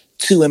things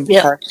to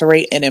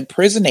incarcerate and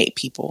imprisonate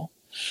people,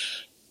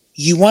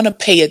 you want to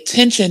pay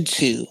attention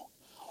to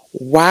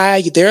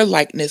why their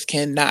likeness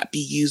cannot be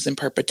used in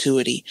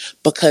perpetuity,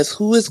 because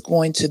who is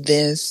going to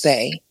then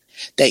say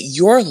that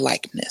your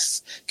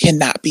likeness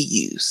cannot be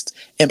used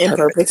in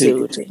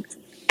perpetuity?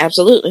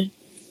 Absolutely.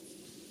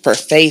 For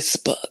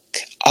Facebook,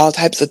 all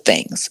types of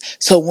things.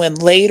 So when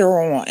later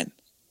on,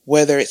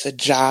 whether it's a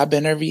job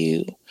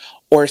interview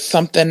or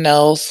something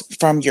else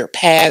from your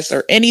past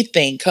or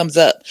anything comes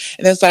up,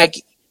 and it's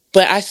like,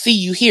 but I see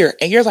you here,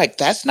 and you're like,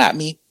 that's not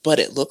me, but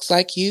it looks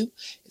like you,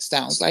 it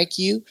sounds like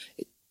you,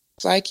 it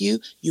looks like you.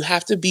 You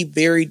have to be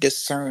very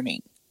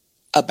discerning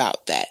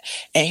about that.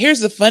 And here's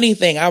the funny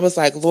thing. I was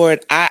like,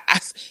 Lord,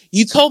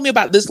 you told me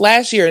about this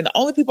last year, and the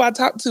only people I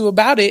talked to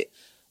about it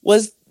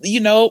was,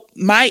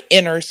 my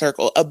inner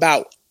circle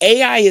about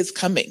AI is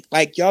coming.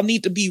 Like, y'all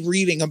need to be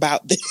reading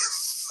about this.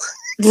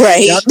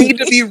 Right. Y'all need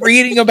to be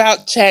reading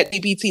about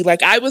ChatGPT.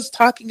 Like, I was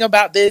talking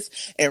about this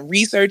and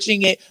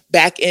researching it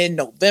back in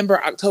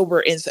November, October,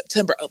 and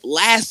September of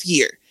last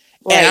year.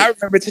 And I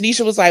Right. remember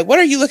Tanisha was like, "What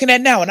are you looking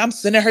at now?" And I'm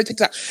sending her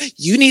TikTok.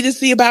 You need to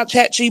see about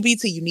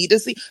ChatGPT. You need to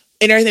see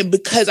and everything,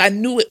 because I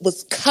knew it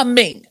was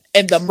coming.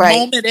 And the Right.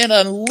 moment it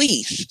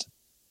unleashed,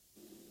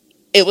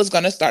 it was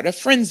going to start a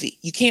frenzy.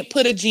 You can't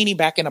put a genie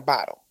back in a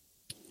bottle.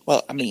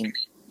 Well, I mean,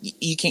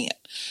 you can't.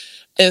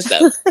 And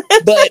so,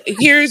 but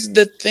here's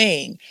the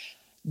thing.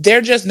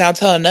 They're just now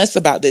telling us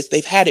about this.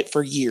 They've had it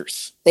for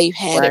years. They've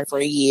had Right. it for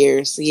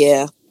years.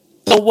 Yeah.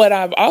 So what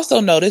I've also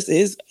noticed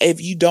is,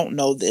 if you don't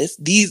know this,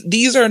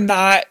 these are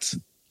not,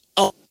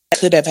 oh, that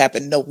could have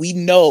happened. No, we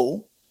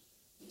know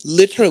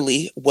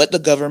literally what the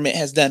government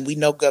has done. We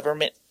know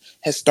government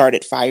has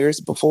started fires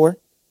before,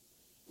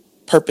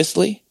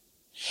 purposely.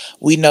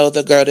 We know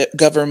the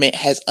government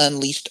has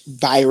unleashed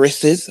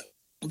viruses.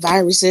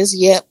 Viruses.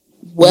 Yep.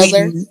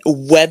 Weather.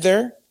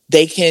 Weather.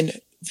 They can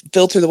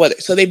filter the weather.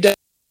 So they've done.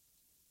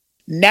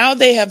 Now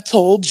they have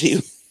told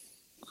you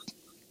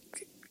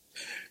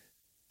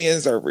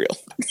aliens are real.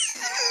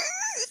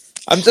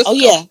 I'm just. Oh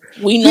yeah.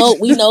 We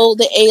know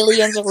the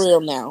aliens are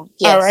real now.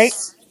 Yes. All right.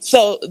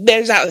 So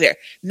there's out there.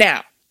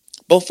 Now,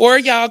 before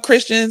y'all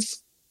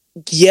Christians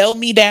yell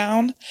me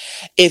down,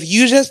 if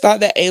you just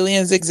thought that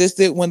aliens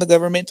existed when the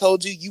government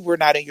told you, you were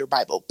not in your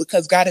Bible,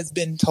 because God has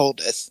been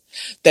told us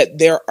that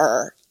there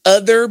are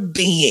other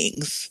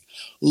beings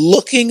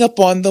looking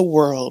upon the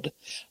world,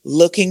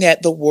 looking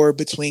at the war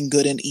between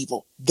good and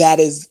evil. That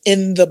is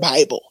in the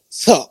Bible.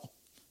 So,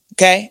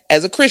 okay,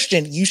 as a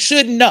Christian, you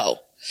should know,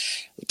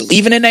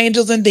 believing in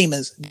angels and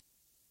demons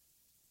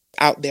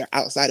out there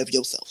outside of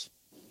yourself.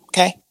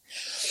 Okay.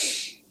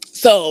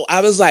 So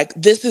I was like,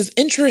 this is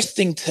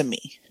interesting to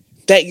me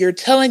that you're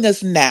telling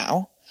us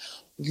now,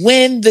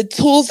 when the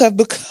tools have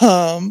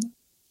become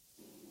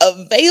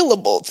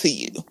available to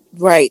you,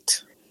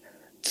 Right.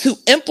 to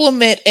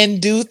implement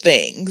and do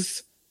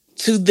things,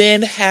 to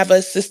then have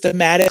us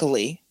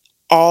systematically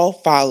all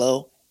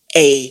follow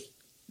a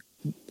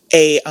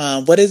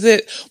what is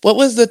it? What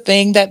was the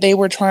thing that they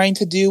were trying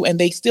to do, and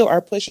they still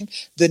are pushing?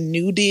 The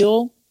New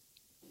Deal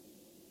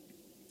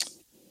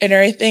and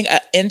everything, an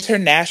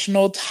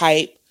international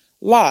type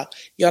law.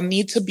 Y'all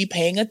need to be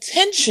paying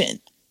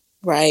attention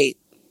Right.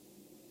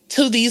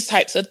 to these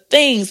types of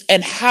things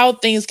and how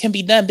things can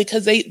be done,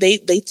 because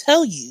they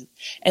tell you,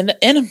 and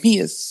the enemy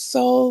is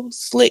so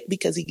slick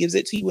because he gives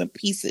it to you in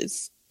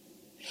pieces,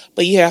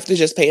 but you have to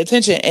just pay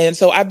attention. And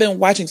so I've been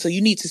watching. So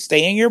you need to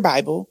stay in your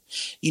Bible.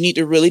 You need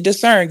to really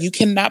discern. You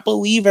cannot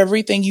believe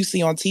everything you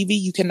see on TV.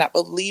 You cannot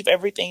believe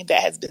everything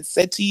that has been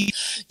said to you.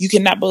 You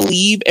cannot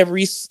believe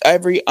every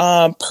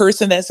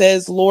person that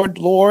says Lord,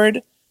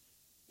 Lord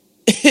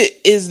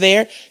is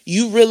there.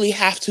 You really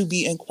have to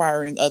be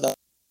inquiring of the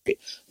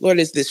Lord,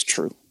 is this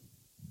true?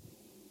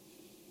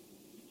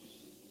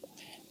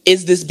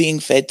 Is this being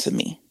fed to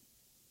me?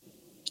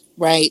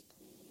 Right.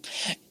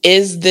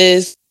 Is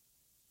this,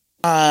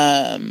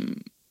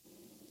 trying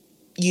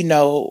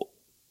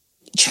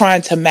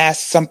to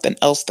mask something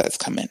else that's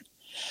coming?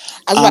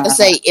 I was about to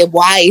say,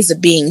 why is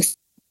it being?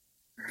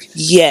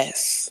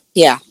 Yes.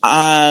 Yeah.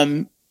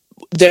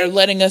 They're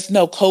letting us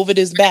know COVID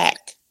is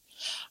back.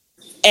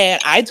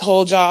 And I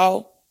told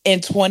y'all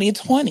in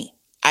 2020,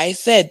 I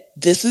said,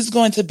 this is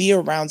going to be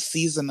around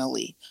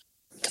seasonally,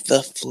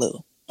 the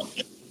flu.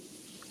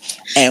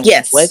 And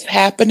yes, what's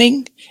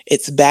happening?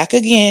 It's back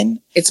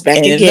again. It's back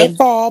and again. in the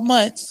fall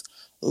months.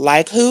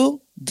 Like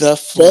who? The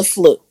flu. The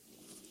flu.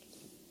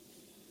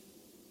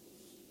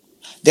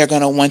 They're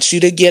going to want you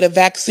to get a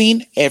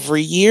vaccine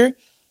every year.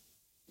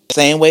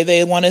 Same way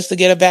they want us to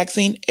get a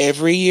vaccine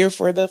every year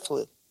for the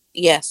flu.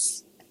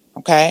 Yes.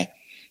 Okay?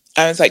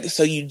 I was like,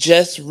 so you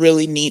just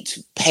really need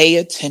to pay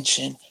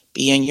attention,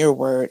 be in your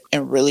word,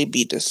 and really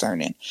be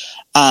discerning.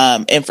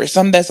 And for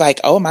some that's like,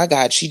 oh my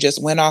God, she just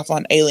went off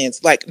on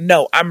aliens. Like,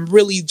 no, I'm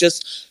really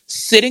just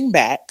sitting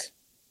back,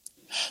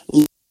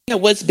 looking at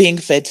what's being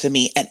fed to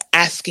me and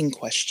asking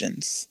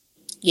questions.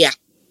 Yeah.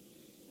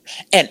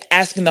 And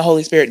asking the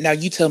Holy Spirit, now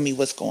you tell me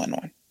what's going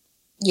on.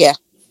 Yeah.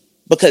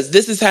 Because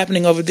this is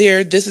happening over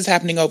there. This is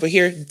happening over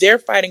here. They're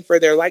fighting for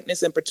their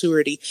likeness and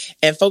perpetuity.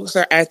 And folks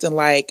are acting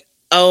like,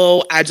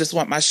 oh, I just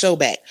want my show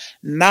back.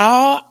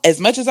 Nah, as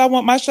much as I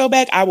want my show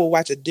back, I will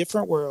watch A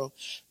Different World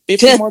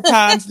 50 more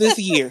times this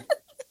year.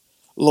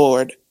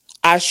 Lord,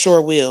 I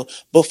sure will.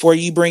 Before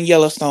you bring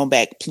Yellowstone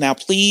back. Now,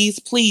 please,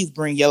 please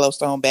bring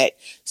Yellowstone back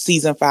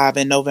season 5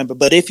 in November.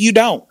 But if you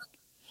don't,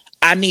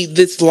 I need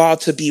this law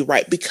to be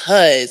right,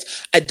 because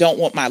I don't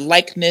want my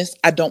likeness.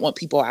 I don't want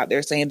people out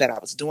there saying that I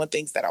was doing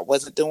things that I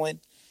wasn't doing.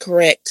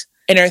 Correct.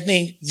 And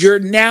everything. You're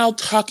now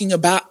talking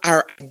about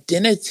our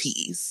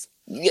identities.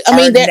 I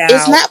mean,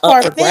 it's not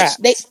far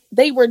fetched.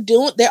 They were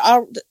doing.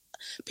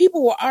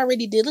 People were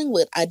already dealing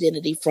with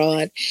identity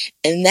fraud,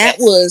 and that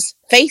was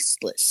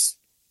faceless.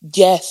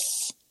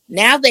 Yes.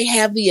 Now they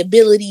have the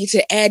ability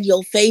to add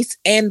your face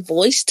and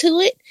voice to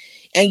it,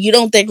 and you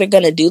don't think they're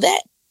going to do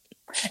that?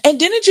 And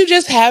didn't you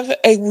just have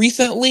a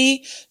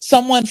recently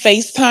someone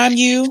FaceTime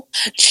you?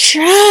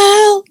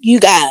 Child, you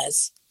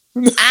guys,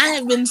 I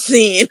have been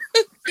seeing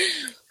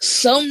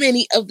so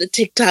many of the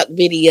TikTok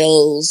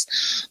videos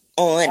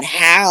on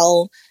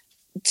how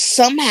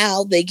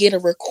somehow they get a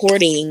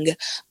recording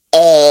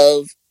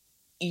of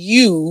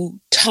you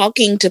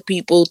talking to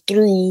people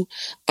through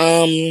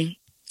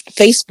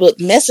Facebook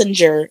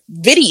Messenger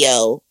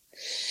video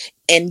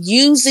and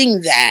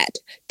using that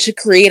to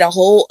create a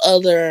whole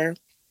other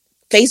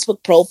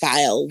Facebook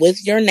profile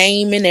with your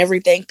name and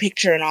everything,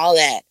 picture and all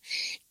that,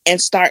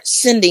 and start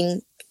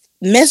sending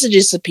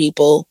messages to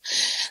people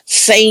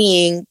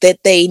saying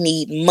that they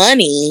need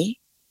money,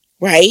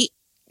 right?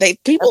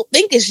 People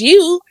think it's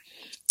you.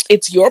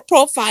 It's your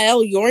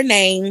profile, your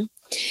name.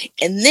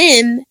 And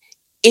then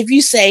if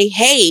you say,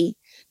 hey,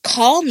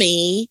 call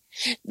me,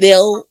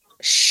 they'll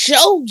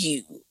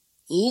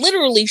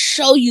literally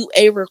show you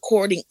a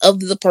recording of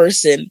the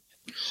person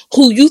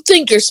who you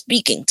think you're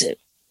speaking to.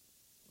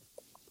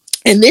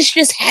 And this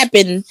just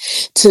happened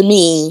to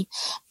me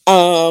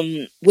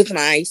with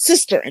my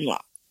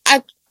sister-in-law.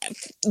 I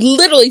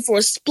literally, for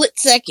a split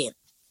second,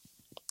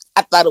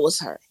 I thought it was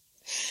her.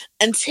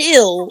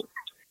 Until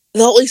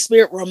the Holy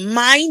Spirit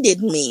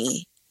reminded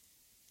me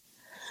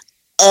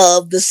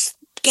of the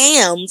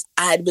scams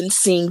I'd been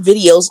seeing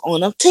videos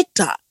on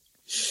TikTok.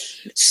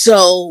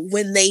 So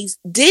when they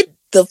did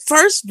the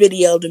first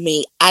video to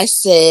me, I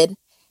said,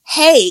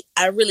 hey,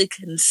 I really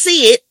couldn't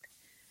see it.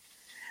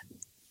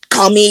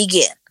 Call me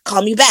again.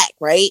 Call me back,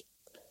 right?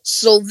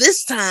 So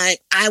this time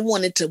I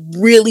wanted to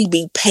really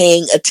be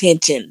paying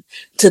attention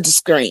to the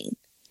screen.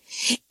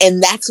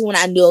 And that's when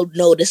I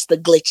noticed the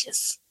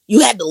glitches.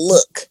 You had to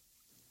look.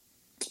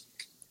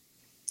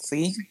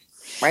 See?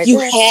 Right you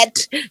there.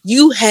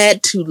 you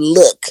had to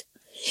look.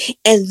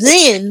 And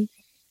then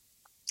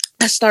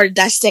I started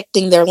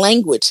dissecting their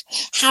language.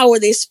 How are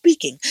they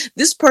speaking?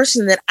 This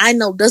person that I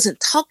know doesn't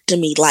talk to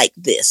me like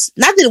this.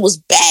 Not that it was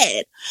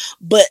bad,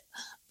 but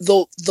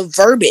the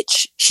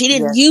verbiage. She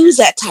didn't use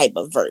that type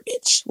of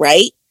verbiage,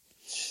 right?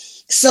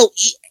 So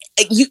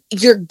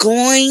you're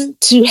going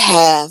to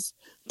have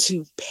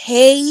to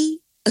pay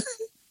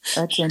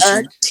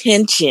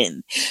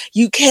attention.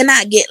 You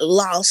cannot get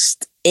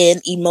lost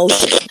in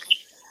emotion,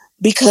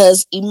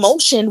 because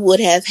emotion would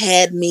have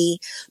had me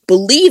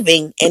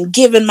believing and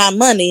giving my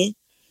money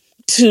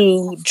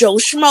to Joe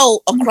Schmo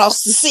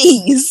across the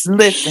seas.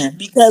 Listen.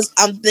 Because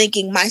I'm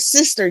thinking my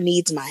sister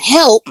needs my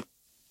help.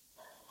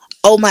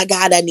 Oh my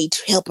God, I need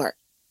to help her.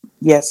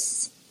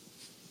 Yes.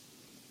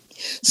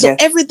 So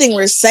everything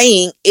we're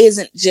saying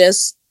isn't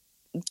just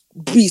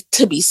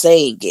to be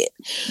saying it.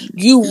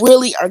 You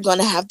really are going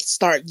to have to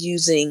start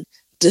using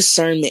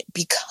discernment,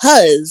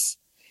 because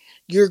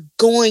you're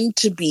going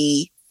to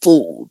be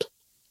fooled.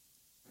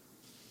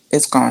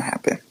 It's going to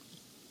happen.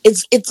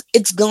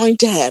 It's going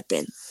to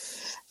happen.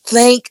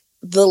 Thank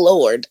the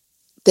Lord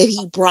that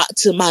He brought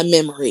to my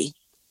memory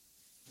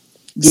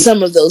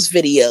some of those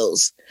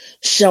videos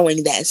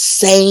showing that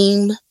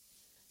same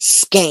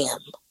scam.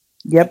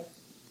 Yep.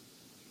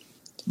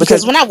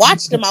 Because when I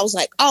watched them, I was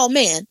like, oh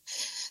man,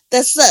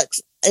 that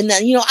sucks. And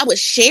then, I would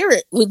share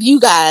it with you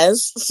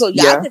guys so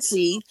y'all could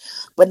see.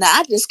 But now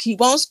I just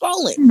keep on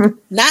scrolling,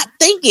 not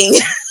thinking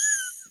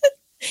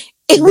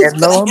it was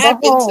going to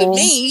happen to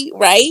me,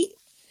 right?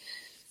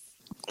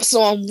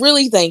 So I'm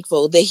really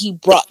thankful that He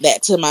brought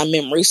that to my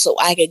memory so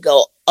I could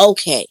go,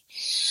 okay,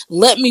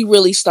 let me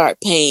really start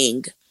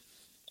paying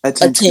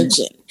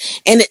attention.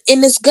 And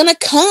it's going to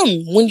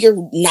come when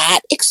you're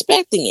not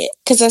expecting it,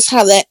 because that's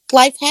how that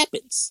life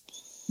happens.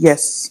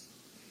 Yes.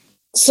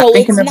 So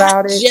it's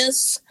not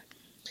just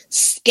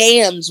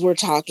scams we're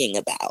talking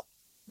about.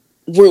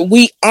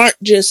 We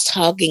aren't just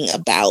talking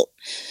about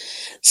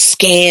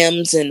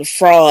scams and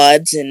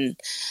frauds and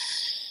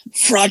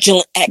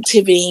fraudulent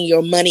activity in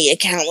your money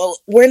account.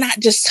 We're not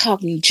just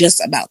talking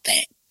just about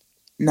that.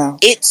 No.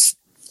 It's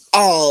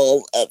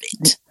all of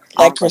it.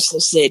 Like Crystal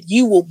said,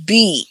 you will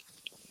be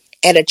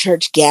at a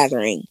church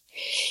gathering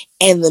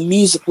and the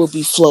music will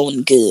be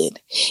flowing good,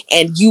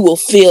 and you will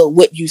feel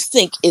what you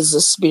think is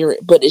a spirit,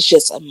 but it's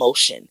just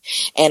emotion.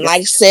 And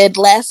like I said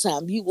last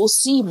time, you will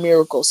see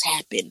miracles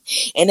happen,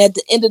 and at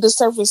the end of the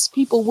service,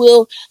 people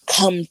will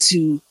come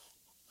to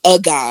a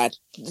God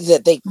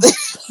that they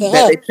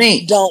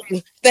think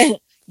don't.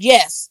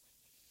 Yes,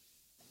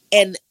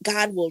 and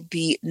God will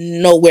be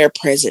nowhere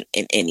present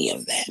in any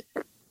of that.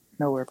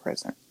 Nowhere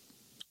present.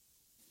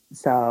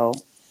 So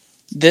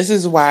this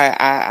is why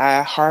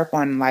I harp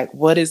on, like,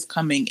 what is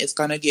coming is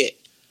going to get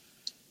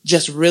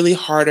just really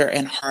harder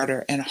and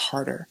harder and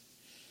harder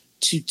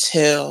to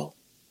tell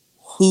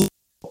who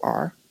you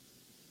are.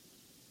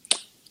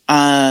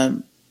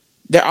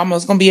 They're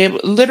almost going to be able,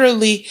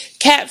 literally,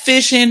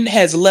 catfishing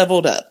has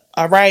leveled up.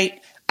 All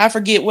right. I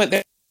forget what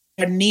they're,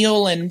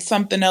 Neil and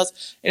something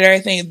else and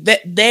everything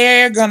that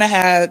they're going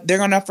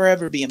to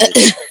forever be in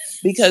business,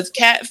 because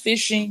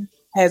catfishing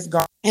has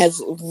gone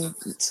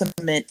to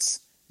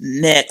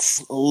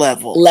next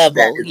level.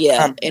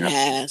 Yeah, it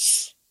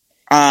has.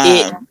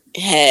 It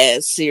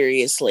has,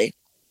 seriously.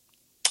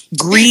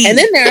 Greed. And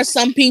then there are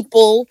some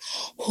people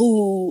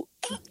who,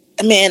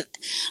 man,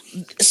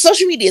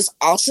 social media is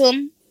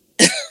awesome,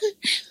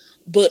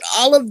 but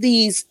all of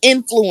these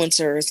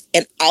influencers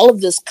and all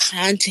of this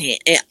content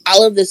and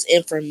all of this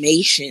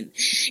information,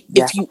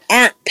 Yeah. if you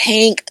aren't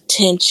paying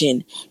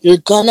attention, you're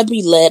gonna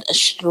be led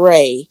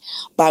astray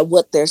by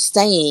what they're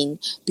saying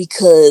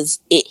because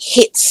it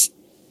hits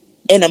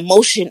an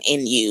emotion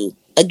in you.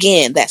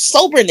 Again, that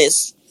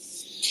soberness,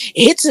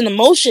 it hits an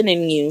emotion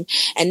in you,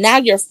 and now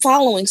you're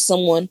following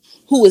someone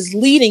who is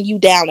leading you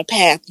down a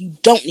path you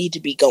don't need to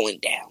be going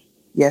down.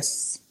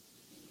 Yes.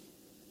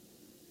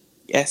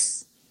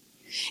 Yes.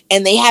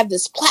 And they have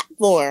this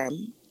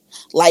platform,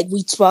 like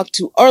we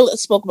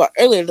spoke about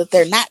earlier, that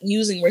they're not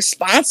using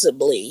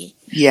responsibly.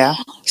 Yeah.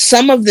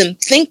 Some of them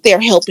think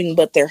they're helping,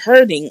 but they're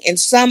hurting, and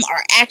some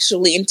are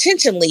actually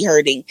intentionally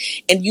hurting,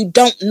 and you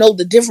don't know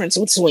the difference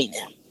between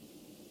them.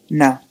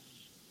 No,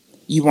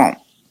 you won't.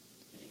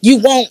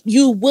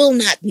 You will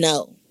not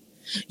know.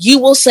 You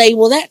will say,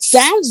 well, that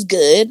sounds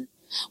good.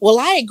 Well,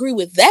 I agree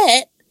with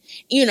that.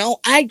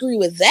 I agree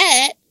with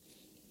that.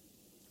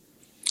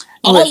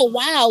 All the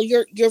while,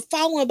 you're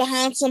following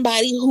behind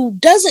somebody who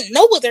doesn't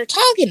know what they're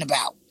talking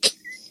about.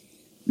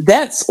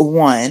 That's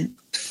one.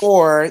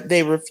 Or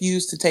they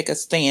refuse to take a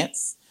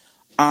stance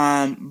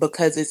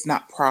because it's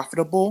not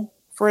profitable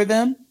for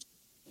them.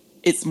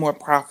 It's more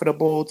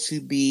profitable to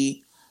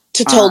be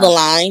To toe the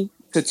line.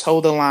 To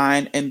toe the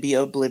line and be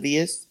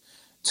oblivious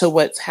to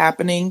what's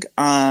happening,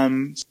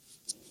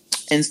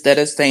 instead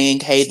of saying,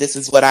 hey, this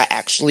is what I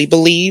actually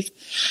believe.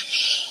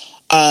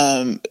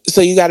 So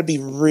you got to be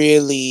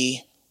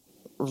really,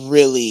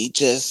 really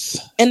just...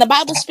 And the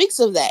Bible speaks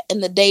of that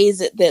in the days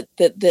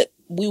that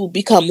we will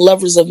become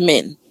lovers of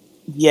men.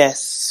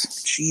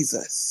 Yes,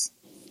 Jesus.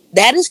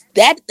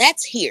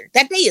 That's here.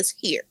 That day is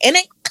here. And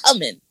it's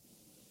coming.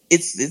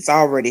 It's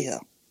already here.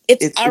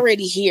 It's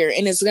already here,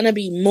 and it's going to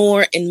be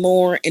more and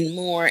more and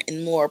more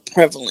and more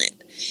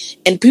prevalent.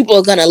 And people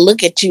are going to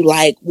look at you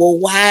like, well,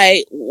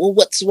 why? Well,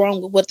 what's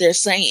wrong with what they're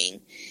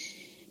saying?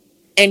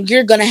 And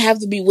you're going to have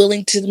to be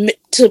willing to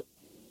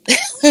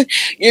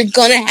you're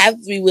going to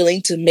have to be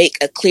willing to make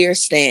a clear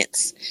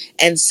stance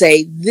and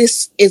say,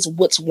 this is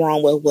what's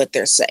wrong with what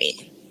they're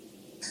saying.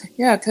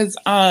 Yeah, because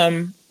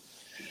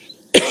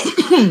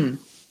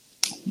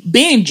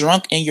being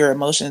drunk in your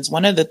emotions,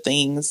 one of the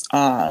things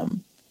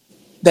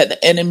that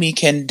the enemy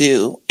can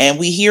do, and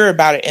we hear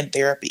about it in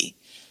therapy,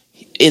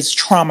 is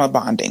trauma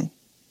bonding.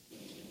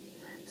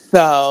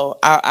 So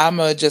I'm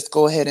going to just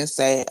go ahead and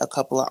say a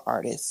couple of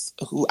artists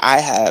who I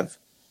have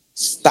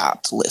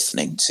stopped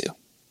listening to.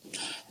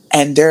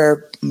 And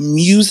their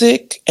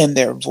music and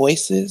their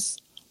voices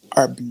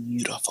are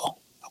beautiful,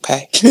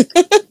 okay?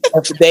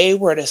 If they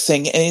were to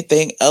sing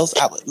anything else,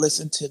 I would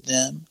listen to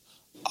them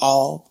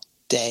all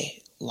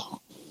day long.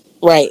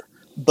 Right.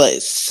 But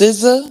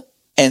SZA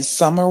and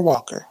Summer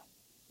Walker,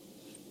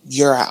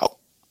 you're out.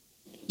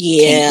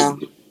 Yeah.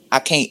 I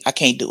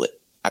can't do it.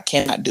 I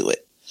cannot do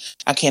it.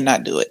 I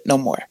cannot do it no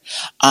more.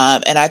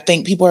 And I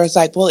think people are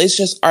like, well, it's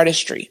just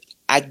artistry.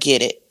 I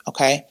get it.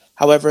 Okay.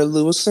 However,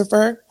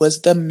 Lucifer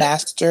was the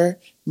master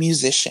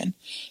musician.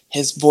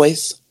 His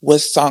voice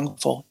was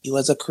songful. He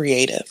was a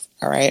creative.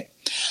 All right.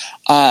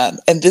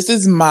 And this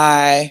is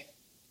my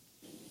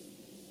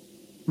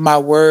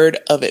word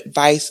of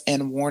advice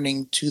and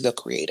warning to the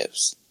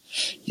creatives.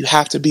 You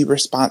have to be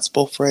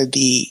responsible for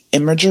the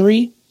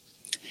imagery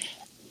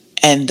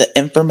and the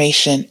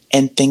information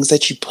and things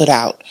that you put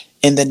out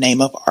in the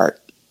name of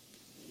art.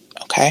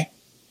 Okay?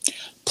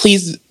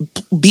 Please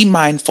be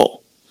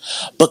mindful,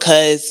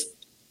 because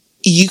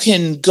you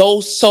can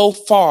go so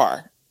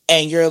far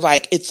and you're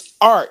like, it's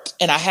art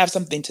and I have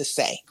something to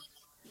say.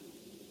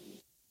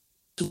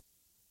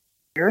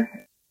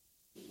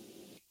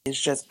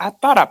 It's just, I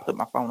thought I put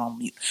my phone on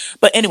mute.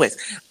 But anyways,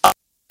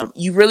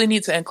 you really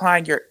need to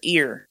incline your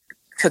ear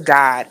to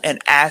God and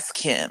ask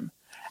him,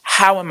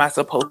 how am I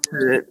supposed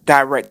to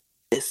direct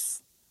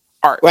this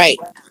art? Right.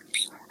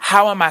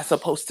 How am I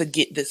supposed to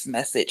get this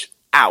message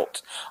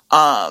out?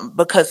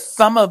 Because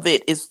some of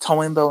it is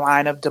towing the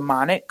line of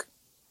demonic.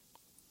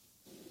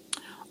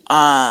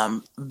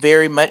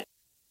 Very much.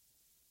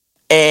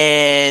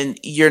 And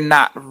you're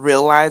not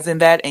realizing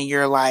that, and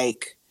you're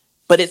like,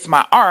 but it's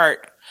my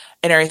art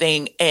and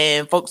everything,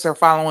 and folks are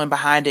following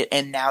behind it,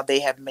 and now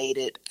they have made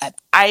it an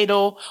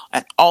idol,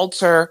 an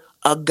altar,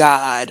 a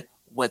god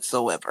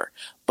whatsoever.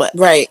 But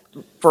right.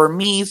 For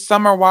me,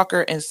 Summer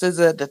Walker and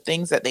SZA, the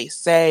things that they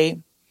say,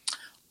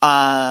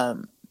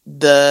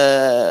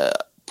 the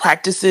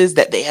practices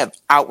that they have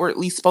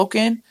outwardly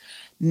spoken,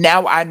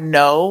 now I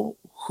know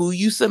who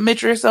you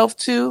submit yourself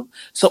to,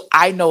 so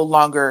I no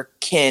longer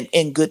can,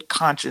 in good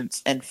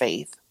conscience and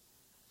faith,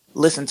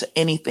 listen to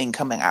anything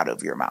coming out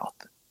of your mouth.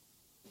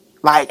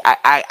 Like,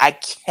 I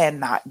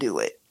cannot do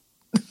it.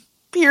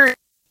 Period.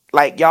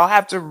 Like, y'all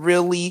have to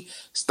really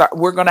start.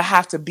 We're going to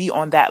have to be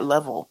on that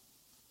level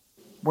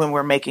when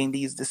we're making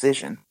these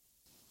decisions.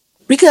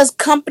 Because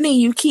company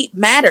you keep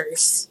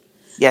matters.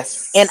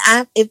 Yes. And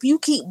if you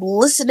keep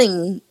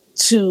listening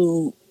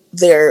to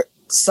their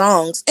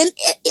songs, and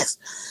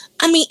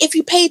I mean, if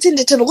you pay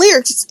attention to the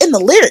lyrics, it's in the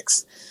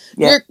lyrics.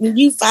 Yeah.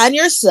 You find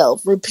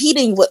yourself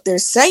repeating what they're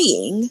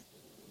saying.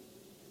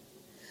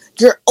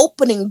 You're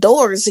opening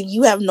doors and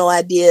you have no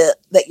idea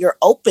that you're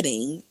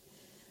opening.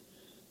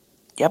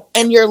 Yep.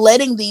 And you're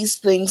letting these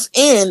things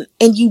in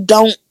and you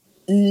don't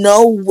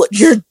know what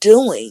you're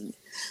doing.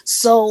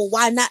 So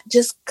why not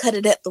just cut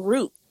it at the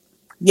root?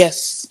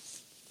 Yes.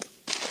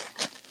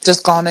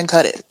 Just go on and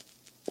cut it.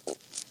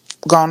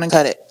 Go on and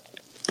cut it.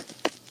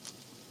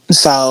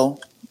 So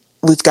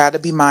we've got to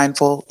be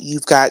mindful.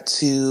 You've got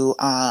to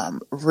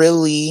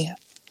really,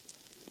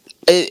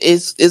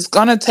 it's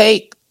going to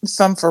take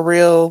some for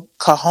real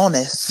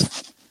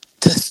cojones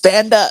to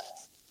stand up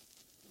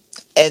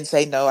and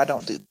say, no, I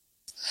don't do this.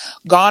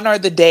 Gone are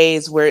the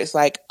days where it's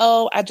like,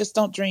 oh, I just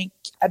don't drink.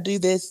 I do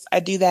this. I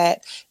do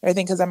that.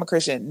 Everything because I'm a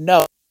Christian.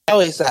 No,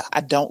 it's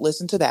I don't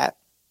listen to that.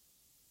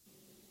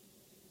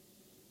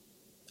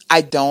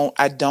 I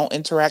don't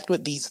interact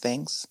with these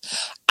things.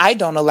 I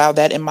don't allow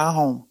that in my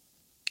home.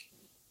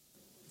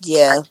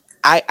 Yeah.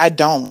 I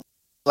don't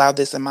allow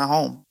this in my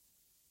home.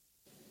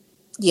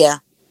 Yeah.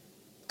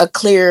 A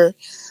clear,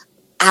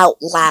 out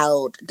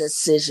loud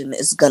decision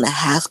is going to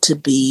have to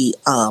be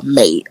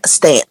made. A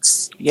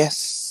stance.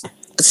 Yes.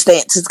 A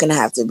stance is going to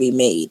have to be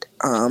made.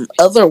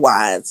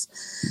 Otherwise,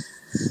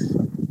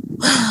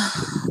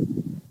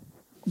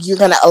 you're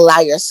going to allow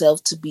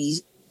yourself to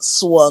be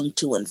swung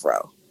to and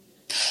fro.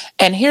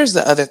 And here's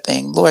the other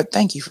thing. Lord,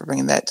 thank you for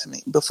bringing that to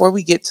me. Before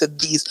we get to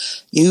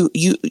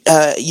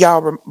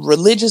y'all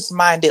religious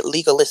minded,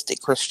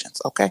 legalistic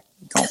Christians. Okay.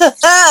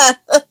 Just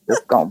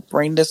gonna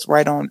bring this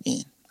right on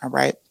in. All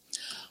right.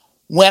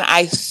 When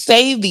I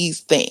say these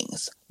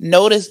things,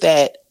 notice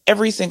that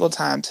every single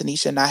time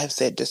Tanisha and I have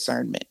said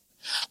discernment,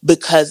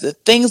 because the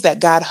things that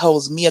God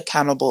holds me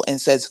accountable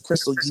and says,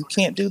 Crystal, you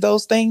can't do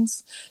those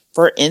things.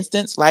 For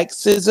instance, like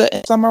SZA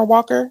and Summer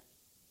Walker,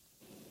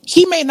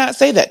 he may not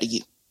say that to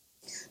you.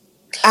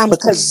 I'm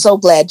so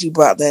glad you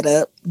brought that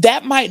up.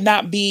 That might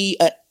not be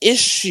an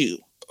issue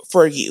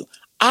for you.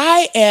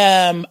 I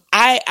am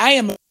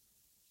a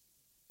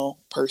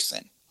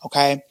person.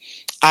 Okay.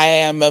 I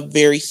am a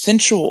very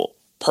sensual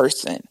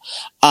person.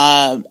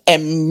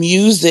 And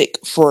music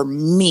for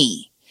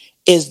me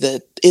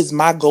is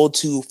my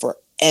go-to for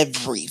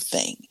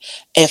everything.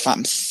 If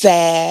I'm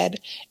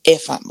sad,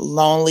 if I'm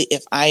lonely,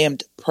 if I am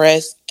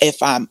depressed,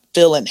 if I'm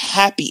feeling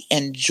happy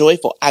and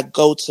joyful, I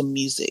go to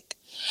music.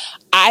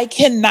 I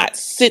cannot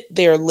sit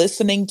there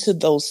listening to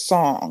those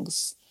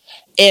songs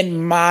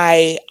in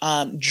my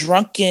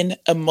drunken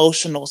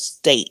emotional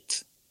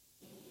state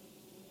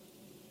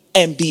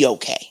and be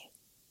okay.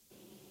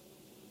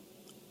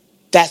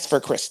 That's for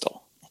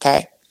Crystal.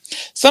 Okay.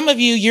 Some of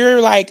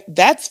you're like,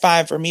 that's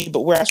fine for me,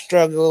 but where I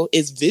struggle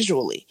is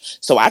visually.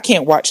 So I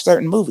can't watch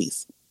certain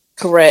movies.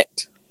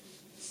 Correct.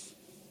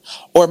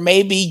 Or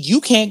maybe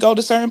you can't go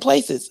to certain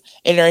places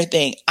and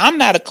everything. I'm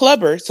not a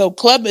clubber. So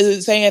club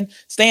is saying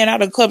staying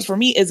out of clubs for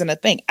me isn't a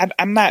thing.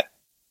 I'm not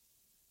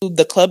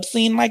the club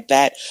scene like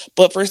that.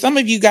 But for some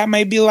of you guys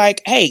might be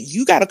like, hey,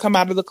 you got to come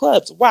out of the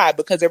clubs. Why?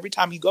 Because every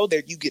time you go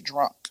there, you get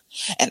drunk.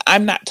 And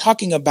I'm not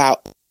talking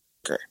about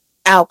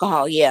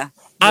alcohol. Yeah.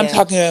 I'm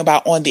talking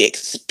about on the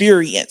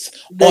experience,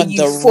 the on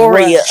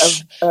euphoria the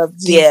rush, of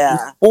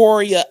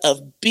euphoria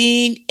of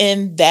being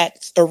in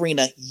that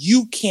arena.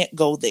 You can't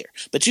go there,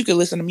 but you can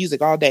listen to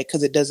music all day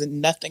because it does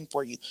nothing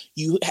for you.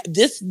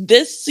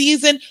 This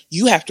season,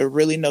 you have to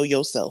really know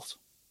yourself.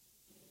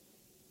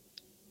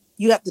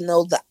 You have to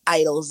know the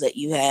idols that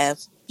you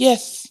have.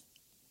 Yes.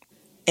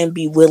 And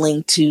be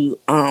willing to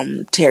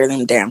tear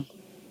them down.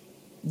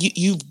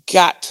 You've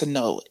got to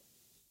know it.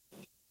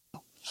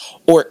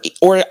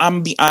 Or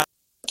I'm beyond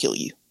kill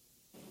you.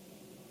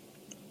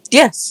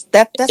 Yes,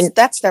 that's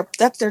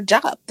their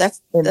job.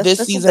 That's this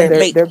season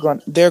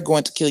they're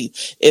going to kill you.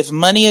 If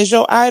money is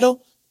your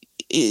idol,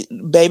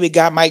 baby,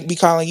 God might be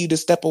calling you to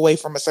step away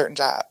from a certain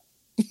job.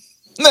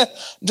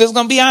 Just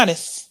gonna be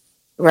honest,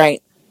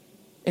 right?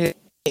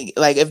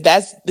 Like if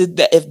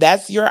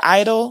that's your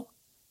idol,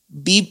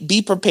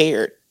 be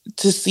prepared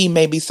to see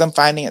maybe some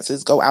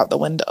finances go out the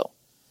window.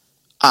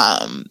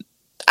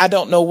 I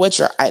don't know what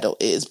your idol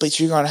is, but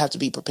you're gonna have to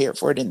be prepared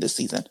for it in this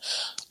season,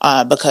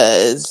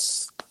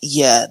 because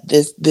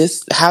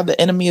this how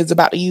the enemy is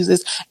about to use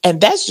this,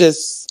 and that's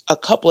just a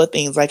couple of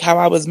things. Like how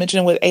I was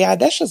mentioning with AI,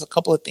 that's just a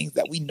couple of things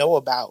that we know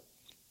about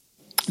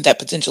that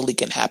potentially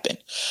can happen.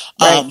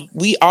 Right.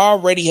 We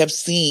already have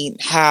seen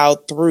how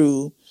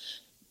through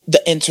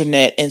the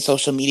internet and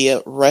social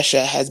media,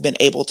 Russia has been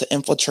able to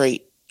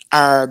infiltrate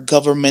our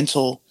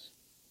governmental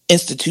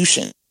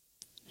institutions.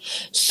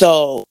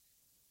 So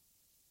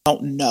I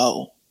don't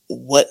know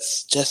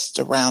what's just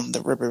around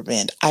the river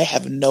bend. I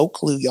have no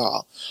clue,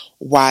 y'all,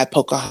 why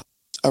Pocahontas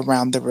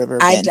around the river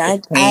bend now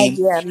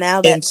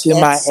that's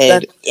my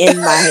head. Stuck in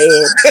my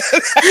head.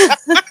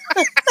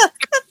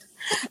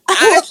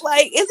 I was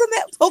like, isn't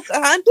that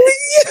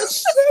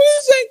Pocahontas?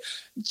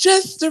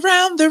 Just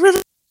around the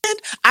river bend.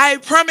 I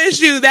promise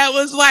you that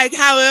was like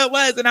how it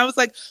was. And I was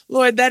like,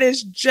 Lord, that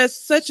is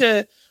just such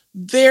a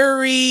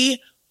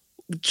very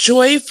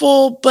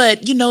joyful,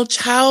 but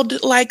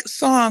childlike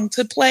song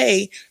to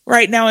play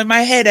right now in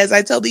my head as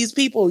I tell these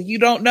people, you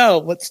don't know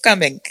what's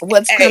coming.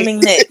 What's Hey. coming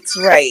next,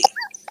 right?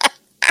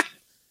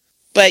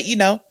 But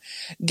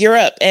gear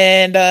up.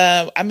 And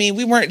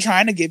we weren't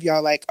trying to give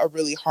y'all like a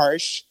really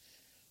harsh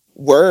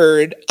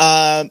word.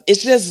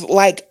 It's just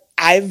like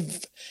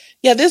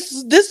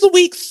this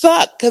week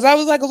sucked because I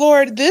was like,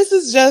 Lord, this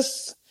is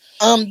just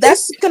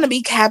that's gonna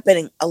be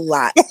happening a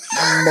lot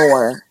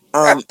more.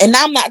 And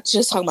I'm not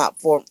just talking about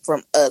from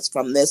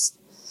this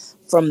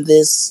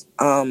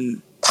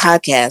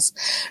podcast.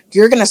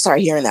 You're gonna start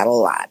hearing that a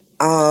lot.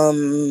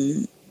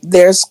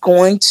 There's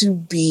going to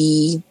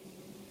be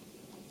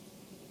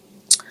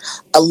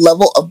a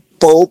level of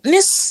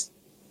boldness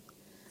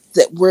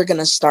that we're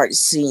gonna start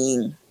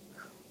seeing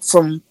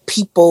from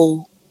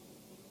people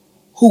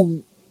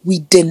who we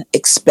didn't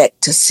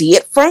expect to see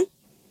it from.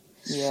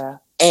 Yeah.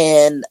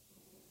 And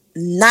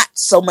not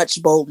so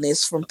much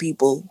boldness from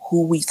people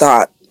who we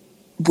thought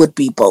would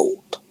be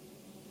bold.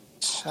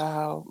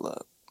 Child,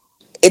 look.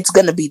 It's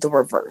going to be the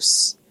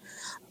reverse.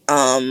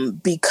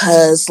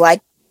 Because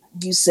like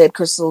you said,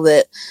 Crystal,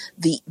 that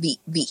the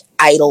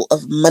idol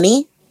of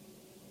money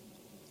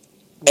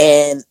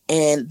and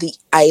the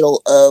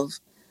idol of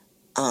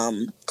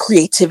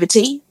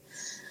creativity,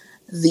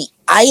 the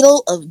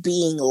idol of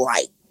being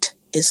liked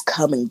is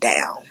coming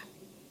down.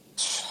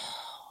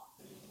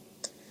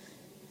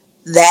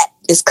 That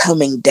is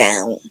coming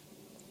down.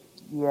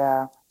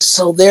 Yeah.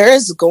 So there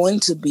is going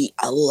to be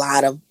a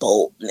lot of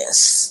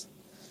boldness.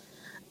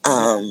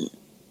 And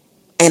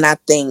I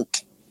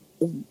think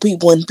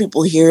when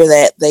people hear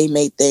that, they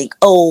may think,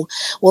 oh,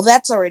 well,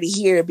 that's already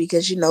here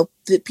because,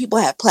 people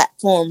have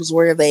platforms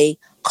where they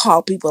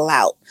call people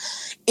out.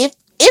 If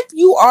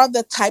you are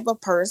the type of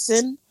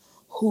person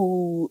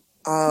who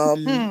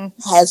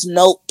has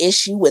no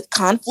issue with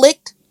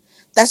conflict,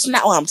 that's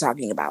not what I'm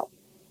talking about.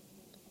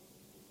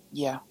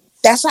 Yeah.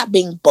 That's not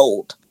being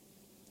bold.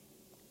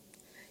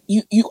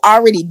 You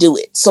already do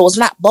it, so it's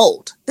not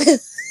bold.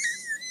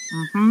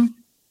 Mm-hmm.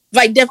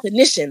 By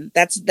definition,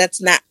 that's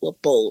not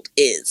what bold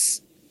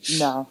is.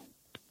 No.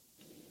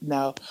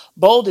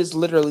 Bold is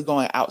literally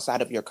going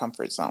outside of your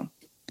comfort zone.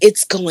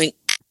 It's going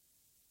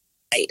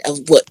out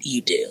of what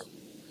you do.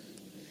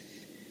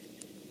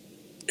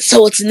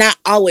 So it's not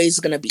always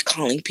going to be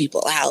calling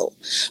people out,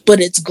 but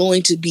it's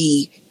going to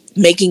be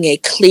making a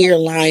clear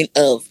line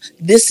of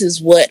this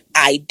is what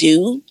I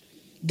do.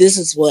 This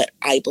is what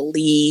I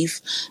believe.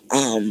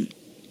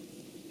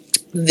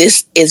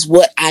 This is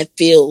what I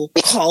feel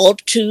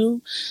called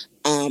to.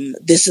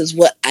 This is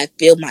what I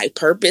feel my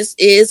purpose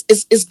is.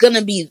 It's going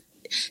to be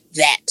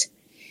that.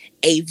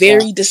 A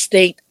very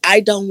distinct,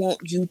 I don't want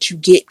you to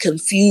get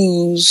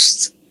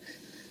confused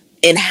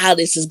in how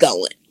this is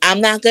going. I'm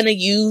not going to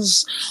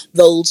use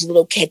those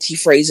little catchy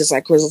phrases,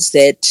 like Crystal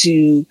said,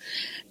 to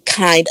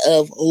kind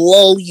of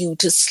lull you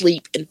to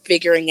sleep and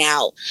figuring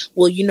out,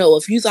 well,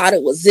 if you thought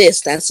it was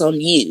this, that's on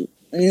you.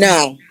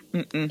 No.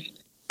 Mm-mm.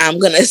 I'm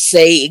going to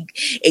say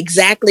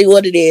exactly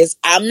what it is.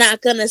 I'm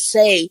not going to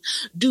say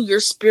do your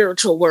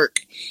spiritual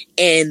work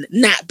and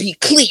not be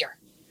clear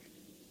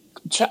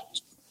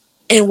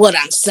in what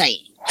I'm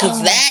saying.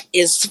 Because that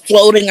is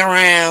floating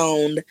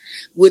around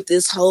with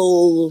this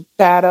whole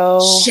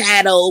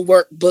shadow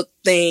workbook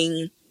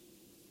thing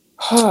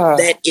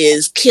that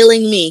is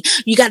killing me.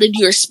 You got to do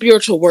your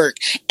spiritual work.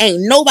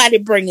 Ain't nobody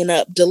bringing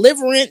up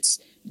deliverance,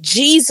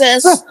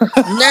 Jesus,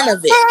 none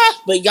of it.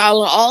 But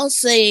y'all are all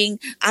saying,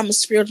 I'm a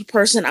spiritual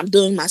person. I'm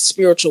doing my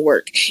spiritual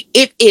work.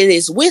 If it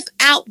is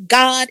without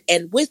God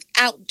and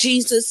without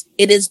Jesus,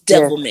 it is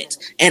devilment.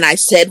 Yes. And I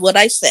said what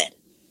I said.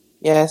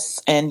 Yes,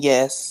 and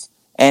yes,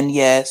 and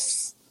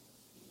yes.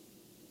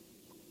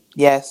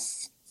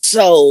 Yes.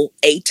 So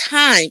a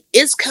time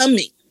is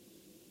coming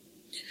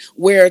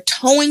where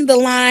towing the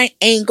line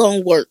ain't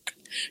gonna work.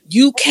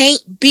 You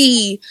can't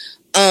be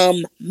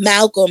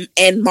Malcolm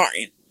and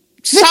Martin.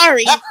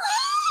 Sorry,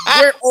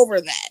 we're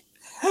over that.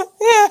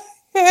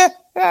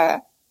 Yeah.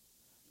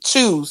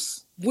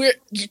 Choose. You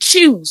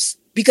choose,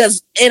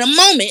 because in a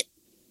moment,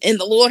 and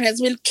the Lord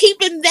has been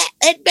keeping that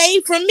at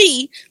bay from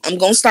me, I'm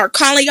gonna start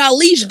calling y'all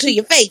legion to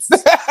your face.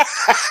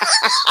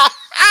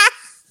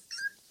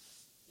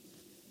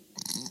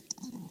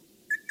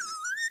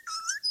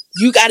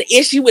 You got an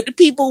issue with the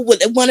people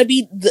that want to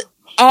be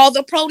all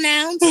the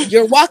pronouns.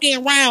 You're walking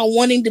around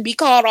wanting to be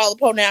called all the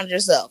pronouns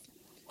yourself.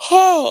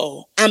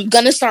 Oh, I'm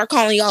gonna start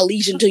calling y'all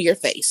legion to your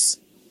face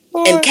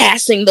and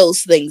casting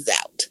those things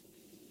out.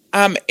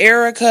 I'm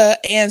Erica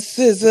and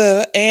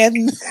SZA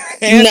and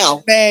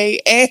no, May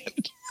and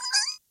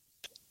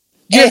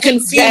you're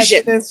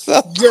confusion.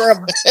 You're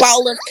a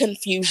ball of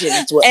confusion.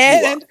 Is what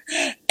you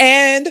are.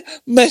 And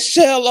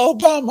Michelle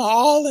Obama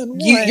all in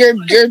one.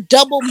 You're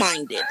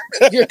double-minded.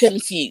 You're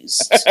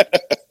confused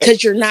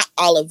because you're not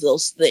all of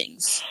those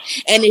things.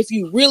 And if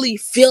you really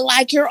feel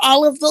like you're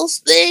all of those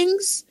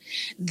things,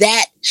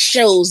 that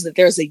shows that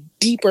there's a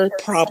deeper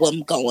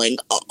problem going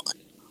on.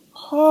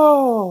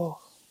 Oh,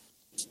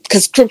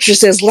 because scripture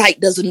says light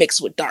doesn't mix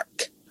with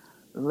dark.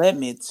 Let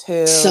me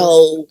tell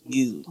So,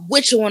 you.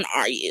 which one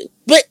are you?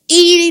 But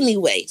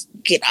anyways,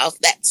 get off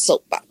that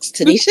soapbox,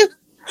 Tanisha.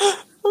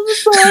 I'm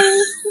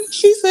sorry.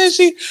 She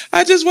said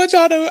I just want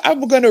y'all to,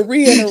 I'm going to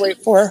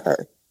reiterate for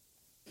her.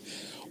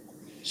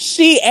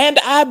 She and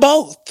I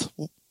both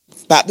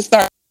about to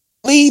start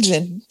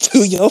Legion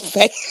to your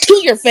face.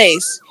 To your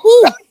face.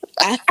 Whew.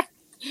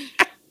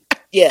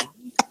 Yeah.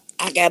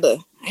 I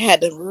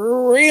had to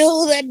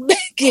reel that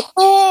back in.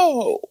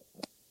 Oh,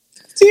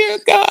 dear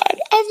God.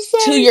 I'm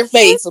sorry. To your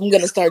face. I'm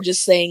going to start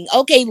just saying,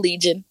 okay,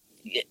 Legion.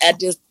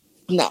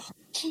 No.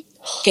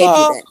 Can't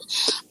do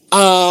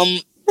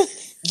that.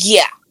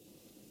 Yeah.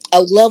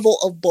 A level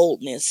of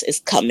boldness is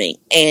coming,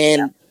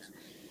 and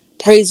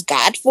praise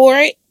God for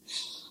it.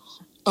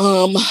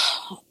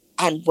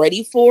 I'm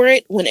ready for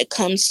it when it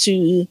comes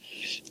to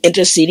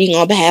interceding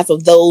on behalf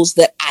of those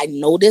that I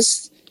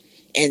notice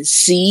and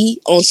see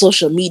on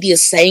social media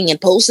saying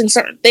and posting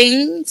certain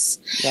things.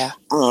 Yeah.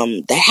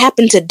 That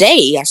happened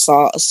today. I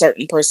saw a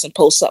certain person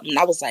post something and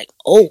I was like,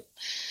 oh,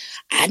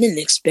 I didn't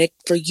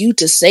expect for you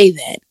to say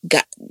that.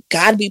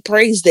 God be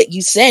praised that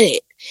you said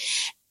it.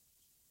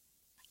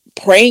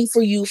 Praying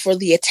for you for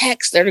the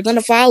attacks that are going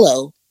to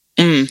follow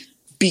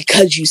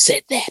because you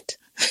said that.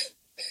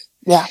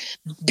 Yeah.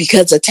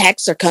 Because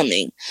attacks are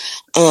coming.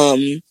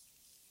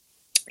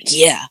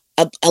 Yeah,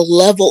 a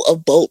level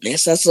of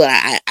boldness. That's what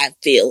I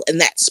feel. And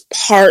that's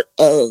part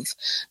of,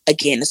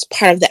 again, it's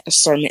part of that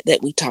discernment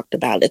that we talked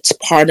about. It's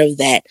part of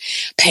that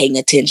paying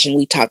attention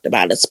we talked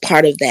about. It's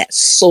part of that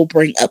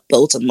sobering up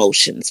those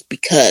emotions,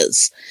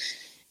 because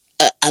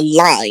a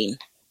line,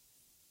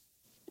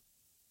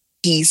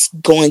 he's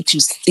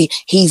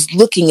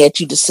looking at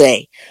you to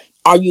say,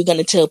 are you going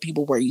to tell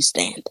people where you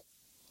stand?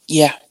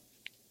 Yeah.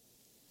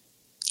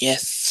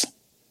 Yes.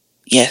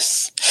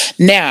 Yes.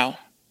 Now,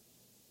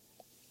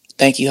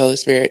 thank you, Holy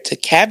Spirit. To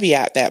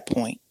caveat that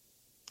point,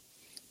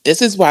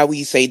 this is why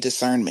we say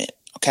discernment,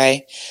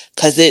 okay?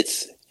 Because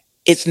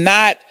it's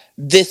not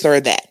this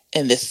or that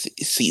in this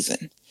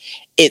season.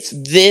 It's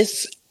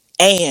this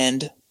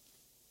and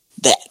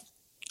that,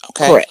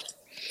 okay? Correct.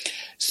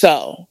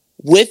 So,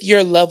 with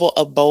your level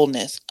of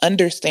boldness,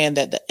 understand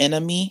that the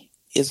enemy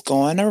is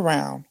going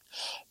around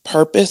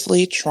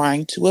purposely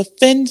trying to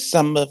offend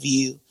some of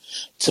you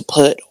to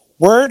put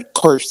word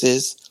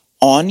curses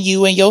on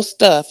you and your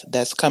stuff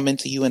that's coming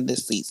to you in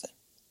this season.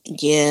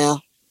 Yeah.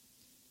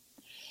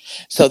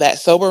 So that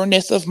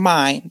soberness of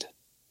mind,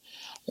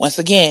 once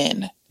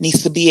again,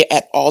 needs to be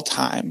at all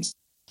times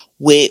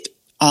with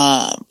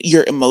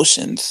your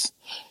emotions.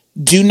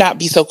 Do not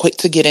be so quick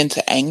to get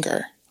into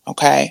anger,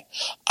 okay?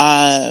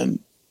 And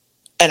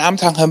I'm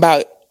talking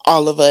about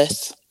all of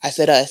us. I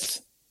said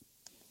us,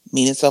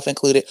 meaning self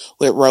included,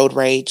 with road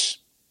rage,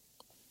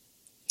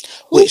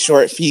 with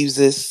short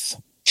fuses.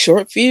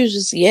 Short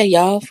fuses. Yeah,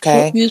 y'all.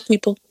 Okay. Short fuse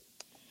people.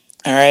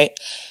 All right.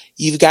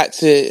 You've got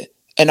to,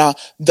 and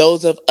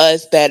those of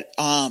us that,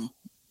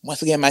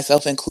 once again,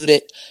 myself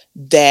included,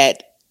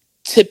 that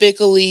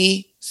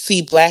typically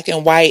see black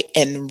and white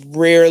and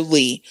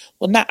rarely,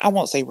 I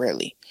won't say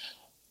rarely,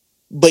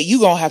 but you're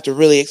going to have to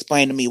really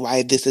explain to me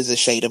why this is a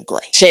shade of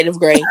gray. Shade of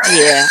gray.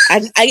 Yeah. I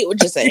get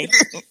what you're saying.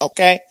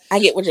 Okay. I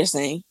get what you're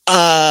saying.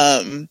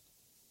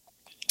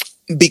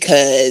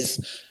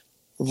 Because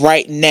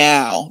right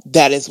now,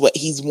 that is what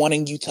he's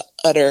wanting you to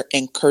utter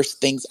and curse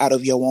things out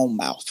of your own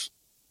mouth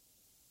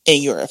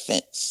in your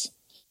offense.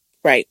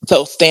 Right.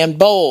 So stand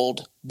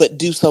bold, but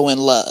do so in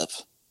love.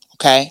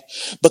 Okay?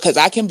 Because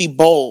I can be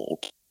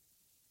bold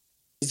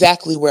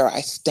exactly where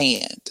I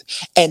stand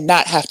and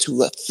not have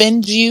to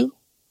offend you.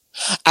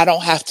 I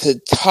don't have to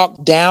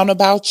talk down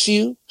about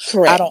you.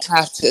 Correct. I don't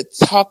have to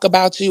talk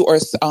about you or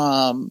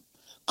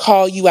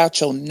call you out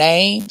your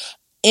name.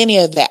 Any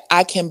of that.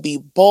 I can be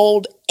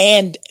bold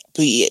and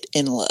be it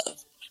in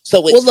love.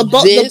 So it's the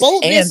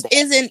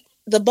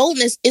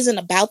boldness isn't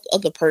about the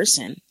other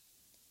person.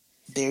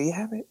 There you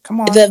have it.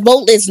 Come on. The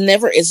boldness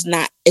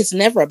it's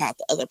never about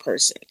the other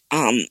person.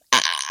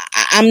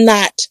 I'm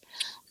not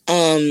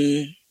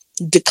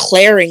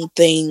declaring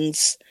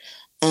things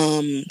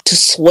to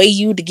sway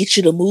you, to get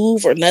you to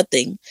move or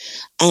nothing.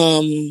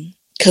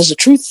 Because the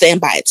truth stands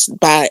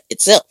by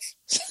itself.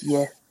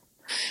 Yeah.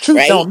 Truth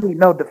right? don't need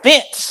no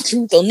defense.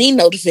 Truth don't need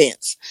no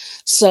defense.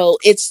 So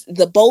it's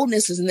the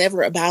boldness is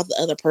never about the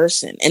other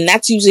person. And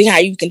that's usually how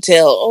you can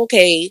tell,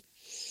 okay,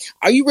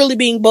 are you really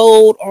being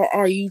bold or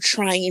are you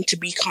trying to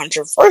be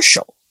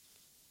controversial?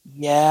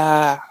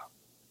 Yeah.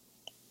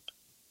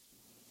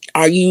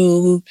 Are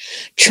you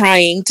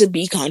trying to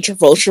be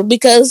controversial?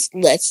 Because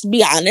let's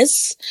be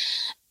honest,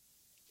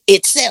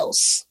 it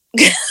sells.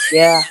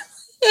 Yeah.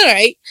 All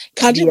right.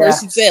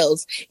 Controversy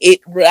sells.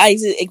 It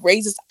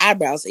raises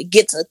eyebrows. It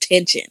gets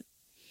attention.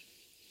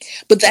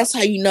 But that's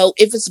how you know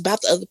if it's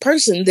about the other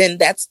person, then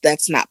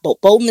that's not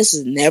boldness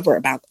is never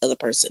about the other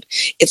person.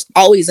 It's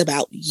always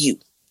about you.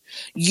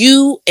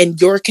 You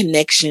and your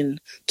connection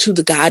to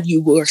the God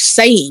you were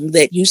saying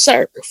that you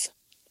serve.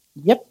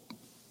 Yep.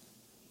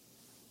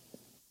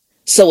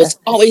 So it's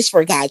always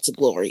for God's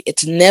glory.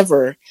 It's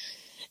never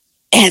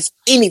has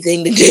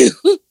anything to do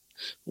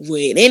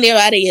with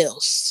anybody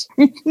else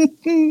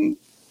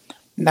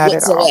Not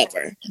at all.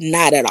 whatsoever.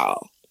 Not at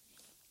all.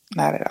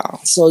 Not at all.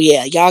 So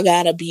yeah, y'all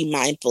gotta be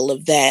mindful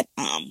of that.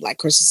 Like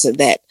Crystal said,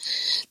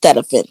 that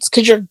offense,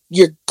 because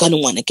you're gonna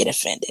want to get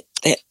offended.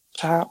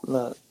 Top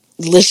look.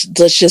 Let's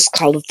just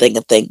call a thing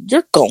a thing.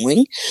 You're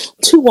going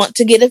to want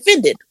to get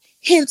offended.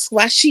 Hence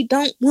why she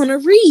don't want to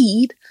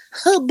read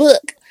her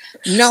book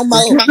no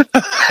more.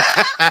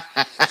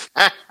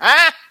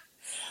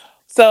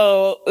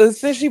 So,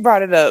 since she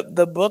brought it up,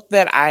 the book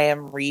that I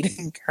am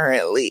reading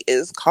currently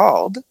is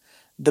called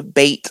The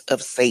Bait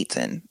of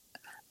Satan.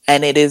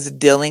 And it is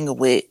dealing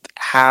with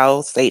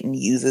how Satan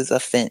uses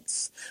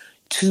offense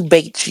to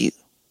bait you.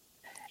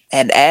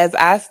 And as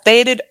I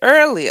stated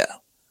earlier,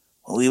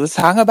 we was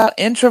talking about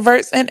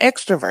introverts and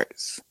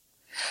extroverts.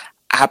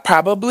 I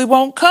probably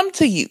won't come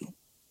to you,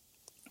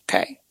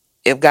 okay,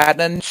 if God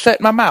doesn't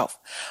shut my mouth.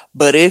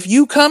 But if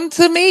you come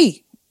to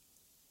me,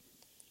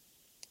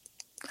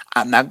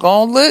 I'm not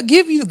going to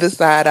give you the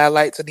side eye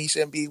like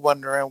Tanisha and be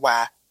wondering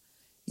why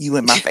you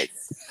in my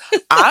face.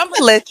 I'm going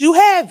to let you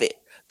have it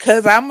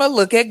because I'm going to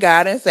look at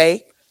God and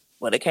say,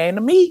 well, it came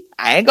to me.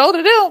 I ain't go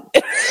to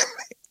them.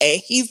 And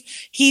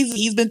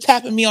he's been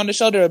tapping me on the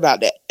shoulder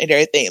about that and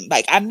everything.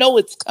 Like, I know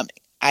it's coming.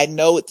 I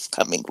know it's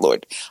coming,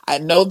 Lord. I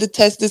know the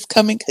test is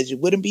coming because you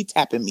wouldn't be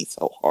tapping me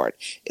so hard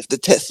if the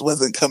test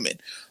wasn't coming.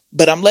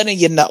 But I'm letting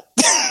you know.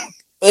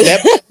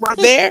 That book right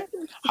there,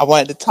 I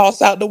wanted to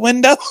toss out the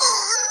window.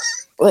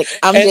 Like,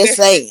 I'm And just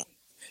saying.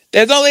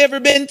 there's only ever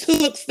been 2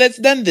 books that's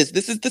done this.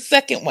 This is the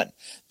second one.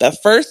 The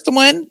first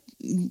one,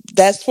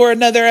 that's for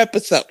another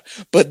episode.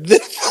 But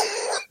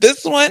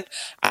this one,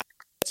 I had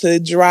to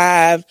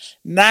drive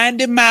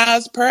 90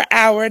 miles per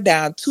hour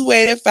down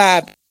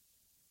 285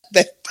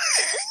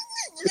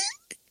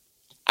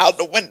 out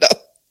the window.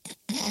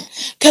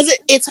 Because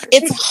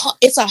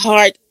it's a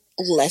hard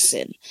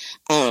lesson.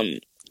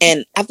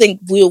 And I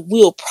think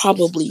we'll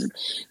probably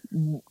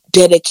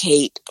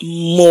dedicate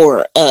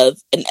more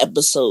of an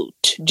episode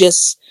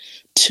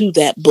to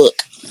that book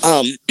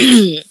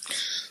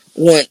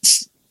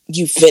once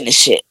you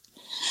finish it.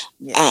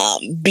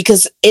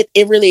 Because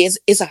it really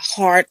is a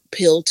hard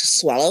pill to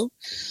swallow.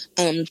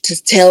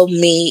 To tell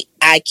me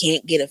I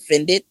can't get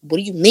offended. What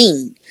do you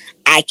mean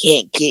I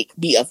can't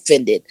be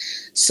offended?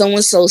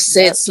 So-and-so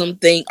said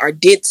something or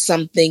did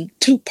something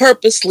to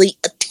purposely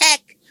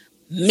attack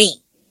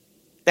me.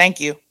 Thank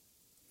you.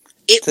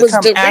 It was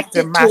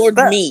directed toward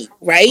me,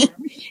 right?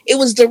 It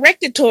was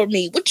directed toward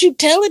me. What you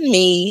telling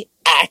me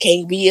I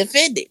can't be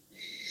offended?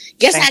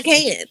 Yes, I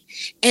can.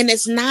 And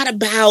it's not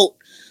about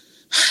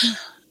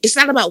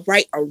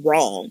right or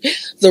wrong.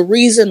 The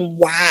reason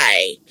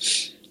why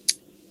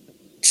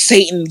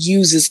Satan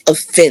uses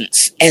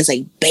offense as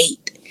a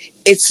bait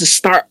is to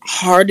start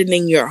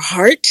hardening your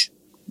heart.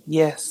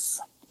 Yes.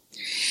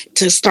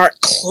 To start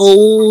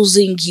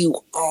closing you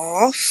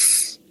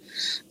off.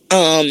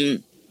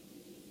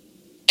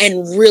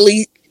 And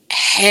really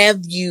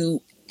have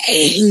you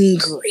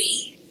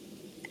angry.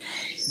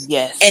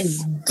 Yes. And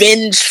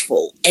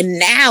vengeful. And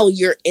now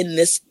you're in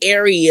this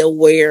area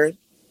where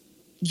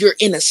you're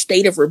in a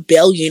state of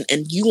rebellion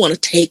and you want to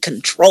take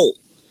control.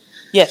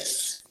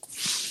 Yes.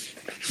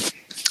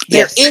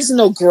 There is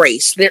no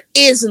grace. There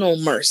is no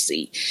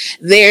mercy.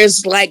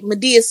 There's, like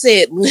Medea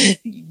said,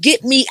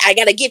 get me, I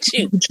gotta get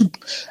you.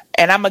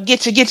 And I'm gonna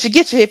get you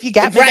if you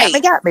got me,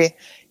 right. got me.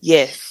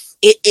 Yes.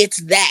 It's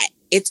that.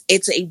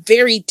 It's a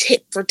very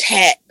tit for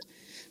tat,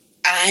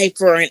 eye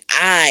for an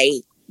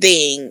eye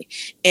thing.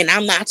 And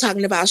I'm not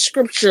talking about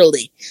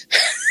scripturally.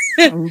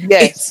 Yes.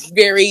 It's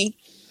very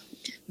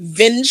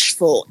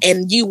vengeful,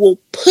 and you will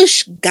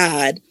push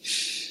God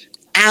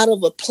out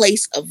of a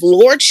place of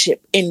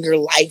lordship in your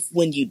life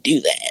when you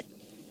do that.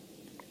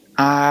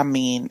 I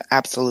mean,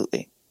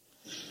 absolutely.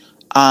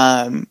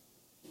 Now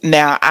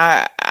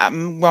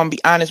I'm gonna be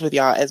honest with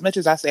y'all. As much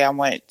as I say I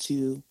want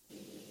to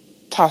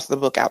toss the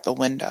book out the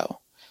window,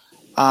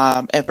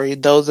 and for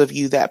those of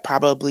you that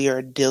probably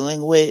are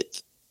dealing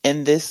with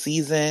in this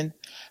season,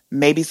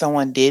 maybe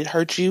someone did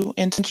hurt you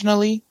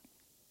intentionally,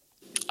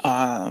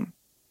 or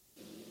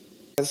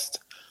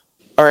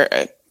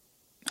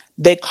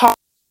they caught.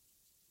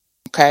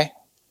 Okay,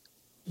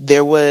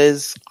 there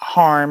was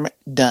harm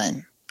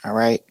done. All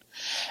right,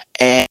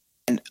 and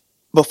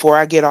before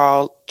I get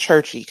all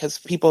churchy, because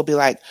people be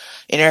like,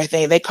 and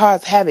everything, they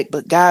cause havoc,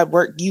 but God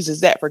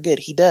uses that for good.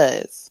 He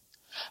does.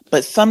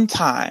 But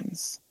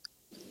sometimes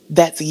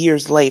that's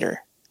years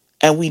later.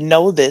 And we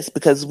know this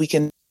because we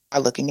can by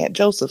looking at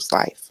Joseph's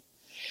life.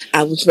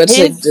 I was about to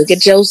say, look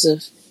at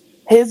Joseph.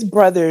 His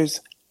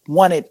brothers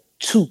wanted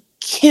to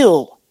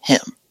kill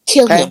him.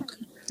 Kill him.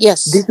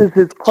 Yes. This is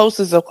his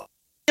closest of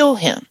kill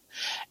him.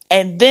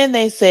 And then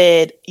they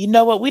said, you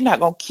know what? We're not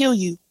going to kill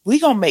you.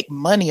 We're going to make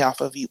money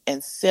off of you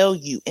and sell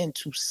you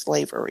into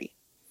slavery.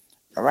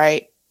 All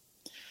right.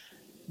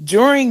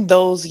 During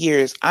those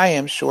years, I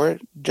am sure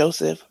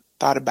Joseph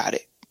thought about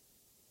it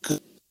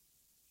good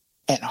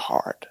and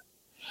hard.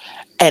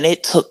 And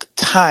it took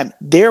time.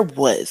 There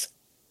was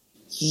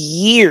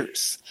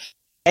years,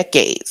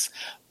 decades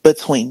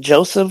between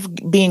Joseph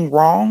being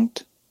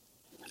wronged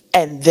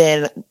And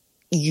then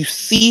you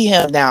see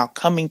him now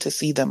coming to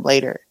see them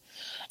later,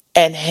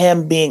 and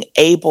him being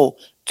able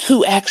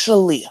to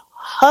actually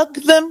hug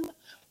them,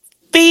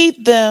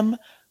 feed them,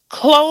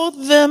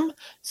 clothe them,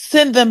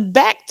 send them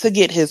back to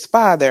get his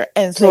father,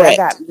 and say, I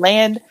got Correct.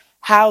 land,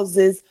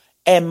 houses,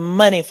 and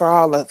money for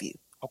all of you.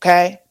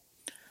 Okay.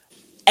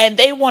 And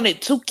they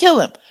wanted to kill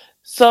him.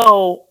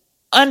 So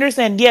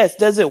understand, yes,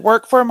 does it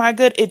work for my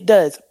good? It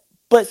does.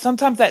 But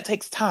sometimes that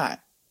takes time.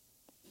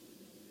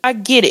 I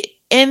get it.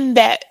 In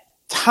that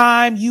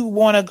time you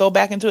want to go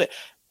back into it.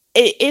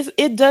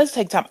 It does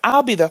take time.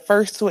 I'll be the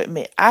first to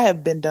admit I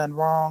have been done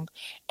wrong,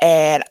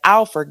 and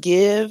I'll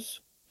forgive.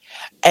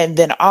 And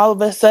then all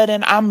of a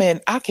sudden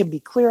I can be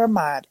clear of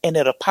mind, and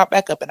it'll pop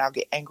back up and I'll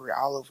get angry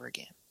all over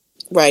again.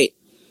 Right.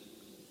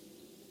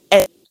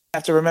 And I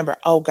have to remember,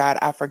 oh God,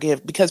 I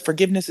forgive, because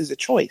forgiveness is a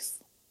choice.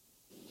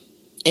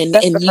 And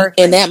That's the you first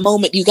in thing. that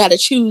moment you got to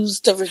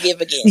choose to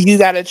forgive again. You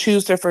got to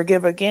choose to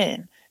forgive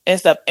again and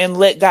stuff, and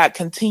let God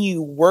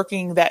continue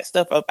working that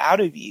stuff up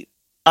out of you.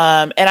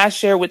 And I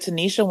shared with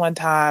Tanisha one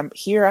time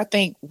here, I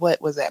think,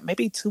 what was that?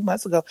 Maybe 2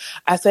 months ago.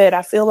 I said,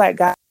 I feel like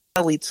God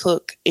really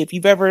took, if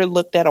you've ever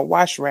looked at a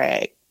wash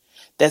rag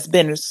that's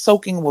been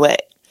soaking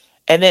wet,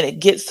 and then it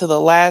gets to the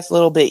last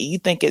little bit, you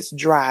think it's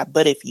dry,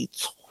 but if you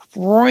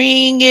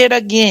wring it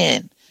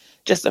again,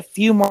 just a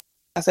few more,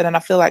 I said, and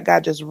I feel like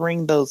God just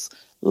wring those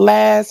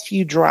last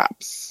few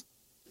drops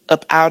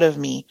up out of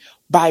me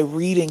by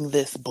reading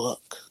this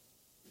book.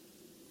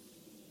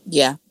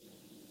 Yeah.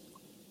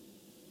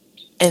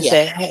 And Yeah.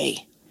 said,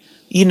 hey,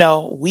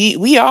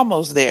 we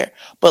almost there,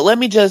 but let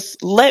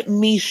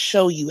me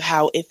show you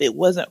how, if it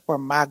wasn't for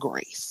my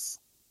grace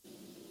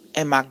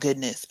and my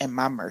goodness and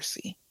my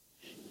mercy,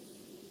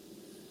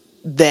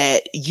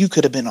 that you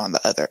could have been on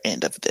the other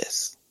end of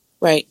this.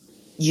 Right.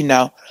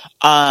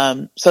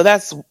 So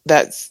that's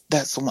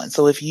one.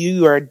 So if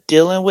you are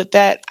dealing with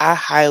that, I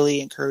highly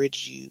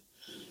encourage you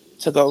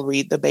to go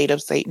read The Bait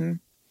of Satan.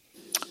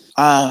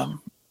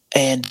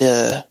 And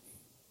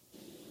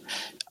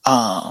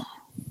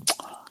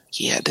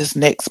this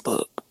next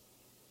book.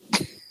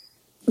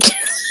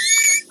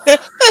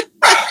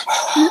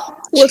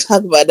 We'll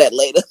talk about that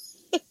later.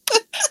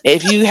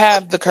 If you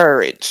have the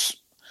courage,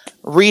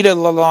 read it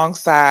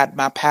alongside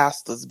my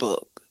pastor's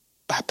book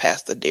by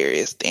Pastor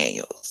Darius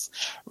Daniels,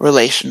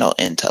 Relational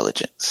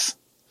Intelligence.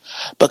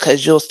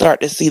 Because you'll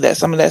start to see that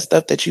some of that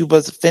stuff that you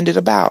was offended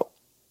about,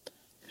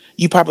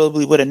 you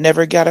probably would have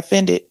never got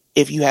offended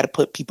if you had to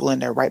put people in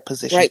their right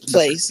position. Right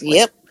place.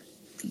 Yep.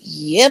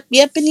 Yep,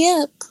 and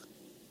yep.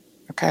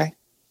 Okay.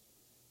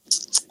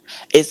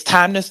 It's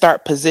time to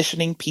start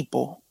positioning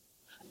people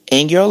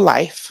in your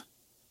life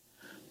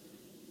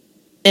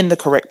in the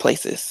correct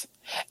places,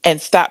 and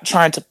stop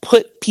trying to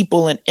put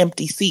people in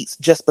empty seats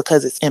just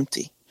because it's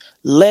empty.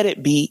 Let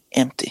it be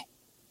empty.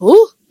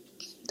 Ooh,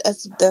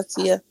 that's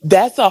yeah.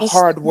 That's a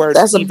hard word.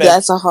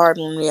 That's a hard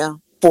one, yeah.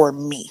 For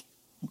me.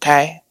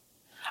 Okay.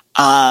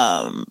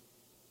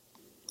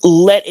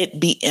 Let it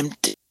be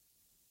empty.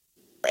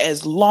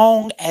 As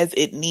long as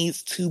it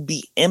needs to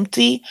be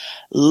empty,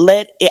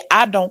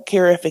 I don't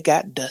care if it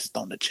got dust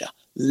on the chair.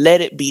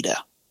 Let it be there.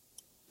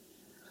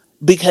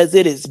 Because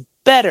it is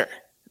better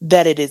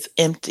that it is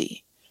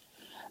empty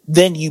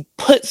than you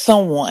put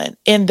someone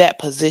in that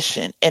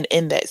position and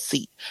in that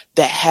seat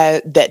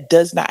that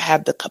does not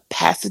have the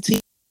capacity,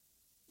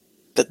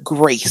 the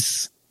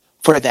grace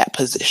for that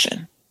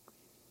position.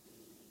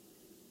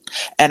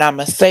 And I'm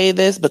going to say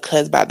this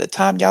because by the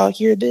time y'all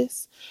hear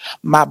this,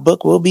 my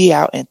book will be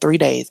out in 3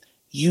 days.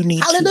 You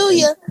need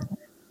Hallelujah. to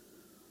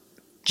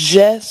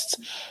just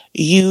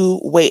you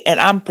wait. And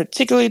I'm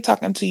particularly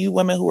talking to you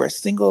women who are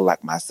single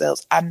like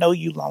myself. I know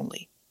you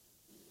lonely.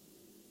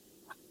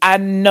 I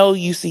know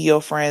you see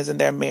your friends and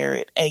they're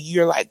married and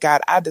you're like,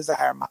 God, I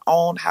desire my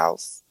own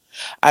house.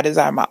 I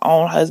desire my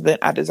own husband.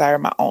 I desire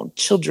my own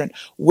children.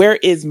 Where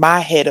is my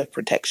head of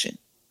protection?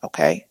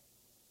 Okay.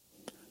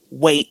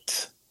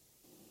 Wait.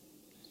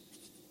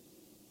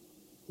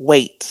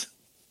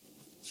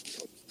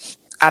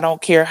 I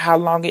don't care how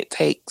long it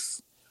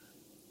takes.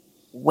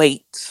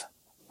 Wait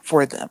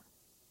for them.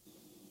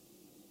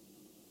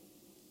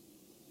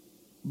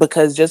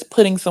 Because just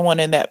putting someone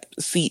in that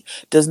seat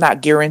does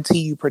not guarantee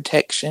you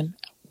protection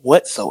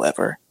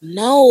whatsoever.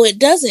 No, it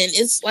doesn't.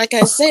 It's like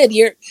I said,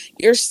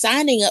 you're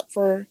signing up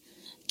for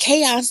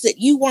chaos that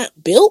you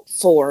weren't built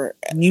for.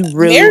 You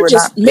really were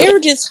not built.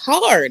 Marriage is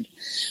hard.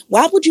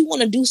 Why would you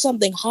want to do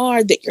something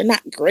hard that you're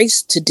not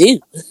graced to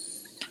do?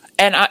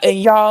 And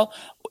y'all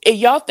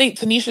think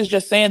Tanisha's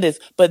just saying this,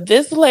 but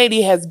this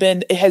lady has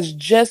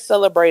just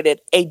celebrated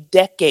a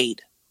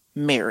decade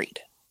married.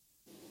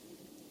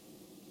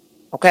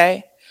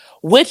 Okay?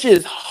 Which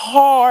is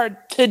hard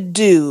to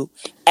do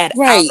at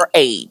our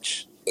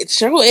age. It's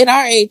true at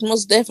our age,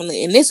 most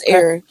definitely. In this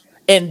era.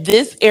 In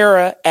this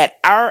era, at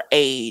our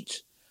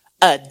age,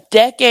 a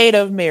decade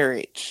of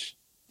marriage.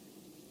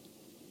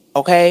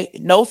 Okay?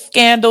 No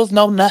scandals,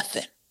 no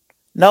nothing.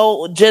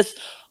 No, just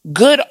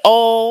good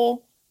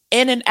old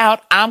in and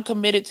out. I'm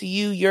committed to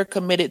you. You're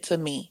committed to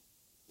me.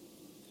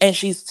 And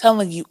she's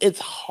telling you it's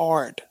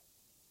hard.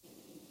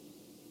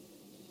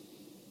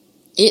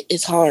 It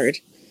is hard.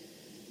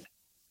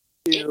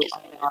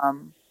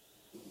 Um,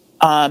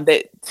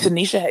 that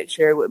Tanisha had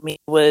shared with me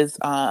was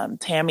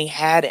Tammy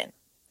Hadden,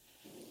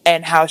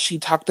 and how she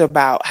talked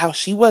about how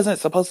she wasn't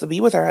supposed to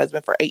be with her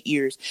husband for 8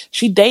 years.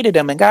 She dated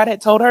him, and God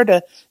had told her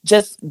to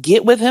just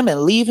get with him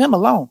and leave him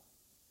alone.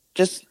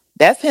 Just,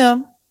 that's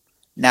him.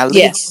 Now leave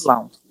him Yes.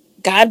 alone.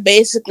 God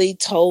basically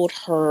told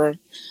her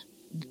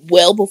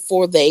well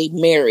before they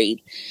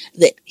married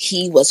that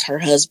he was her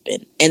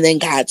husband. And then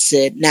God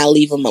said, now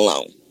leave him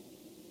alone.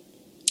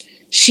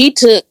 She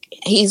took,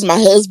 he's my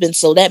husband,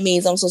 so that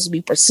means I'm supposed to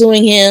be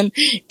pursuing him,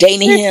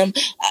 dating him.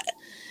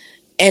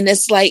 And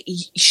it's like,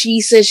 she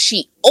says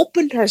she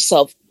opened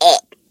herself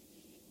up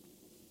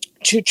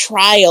to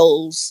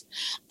trials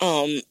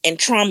and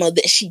trauma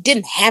that she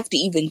didn't have to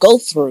even go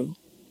through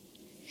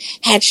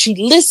had she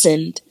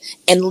listened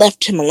and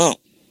left him alone.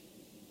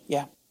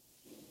 Yeah.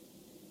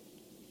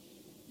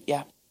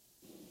 Yeah.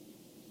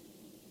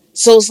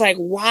 So it's like,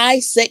 why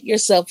set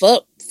yourself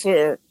up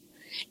for,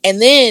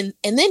 and then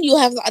you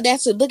have the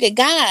audacity to look at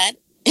God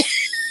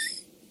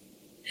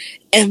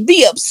and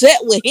be upset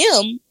with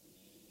him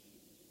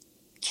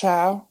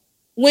Child.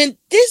 when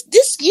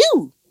this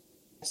you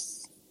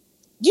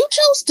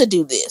chose to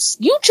do this.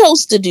 You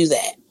chose to do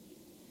that.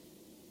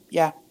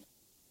 Yeah.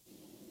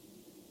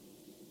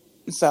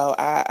 So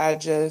I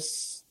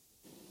just,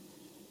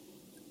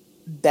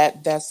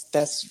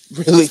 that's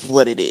really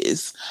what it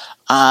is.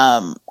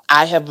 I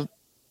have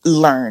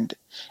learned,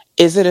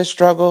 is it a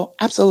struggle?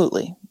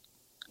 Absolutely.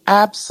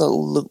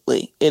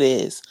 Absolutely it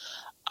is.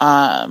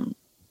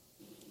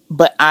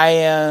 But I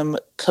am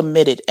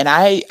committed, and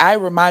I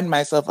remind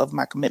myself of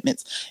my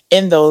commitments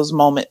in those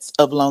moments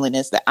of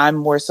loneliness, that I'm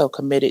more so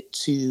committed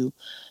to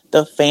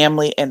the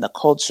family and the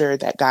culture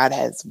that God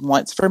has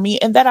wants for me,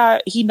 and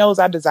that he knows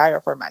I desire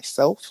for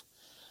myself.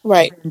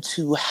 Right. And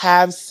to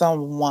have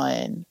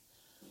someone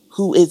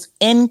who is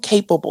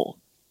incapable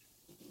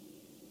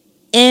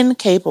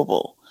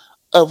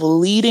of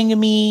leading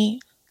me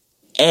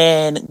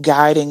and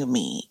guiding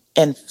me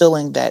and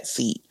filling that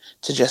seat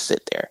to just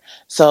sit there.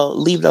 So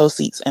leave those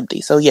seats empty.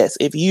 So yes,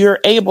 if you're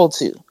able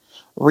to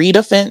read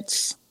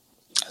Offense,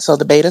 so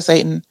the Beta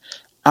Satan,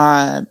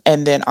 and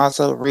then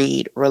also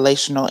read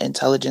Relational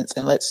Intelligence,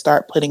 and let's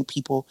start putting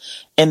people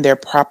in their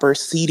proper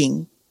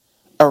seating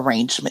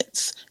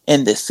arrangements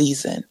in this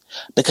season,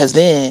 because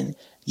then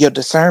your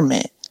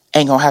discernment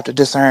ain't gonna have to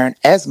discern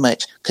as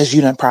much because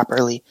you done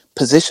properly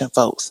position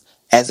folks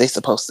as they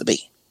supposed to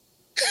be.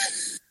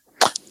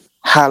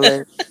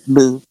 Hallelujah.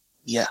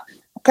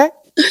 Okay.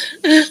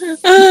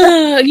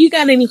 You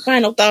got any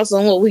final thoughts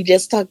on what we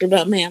just talked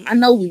about, ma'am? I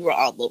know we were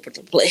all over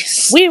the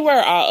place. We were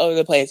all over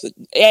the place.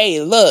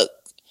 Hey, look,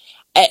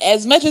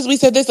 as much as we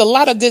said this, a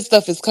lot of good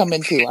stuff is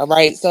coming too. All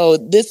right. So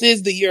this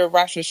is the year of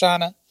Rosh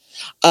Hashanah.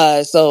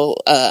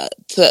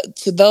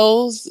 To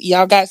those,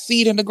 y'all got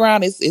seed in the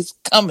ground, it's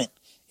coming.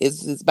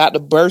 It's about to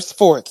burst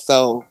forth.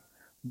 So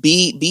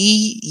be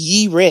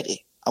ye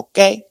ready.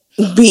 Okay.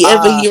 Be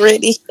ever you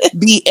ready.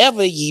 Be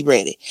ever ye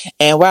ready.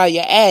 And while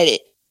you're at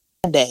it,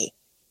 one day,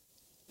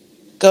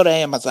 go to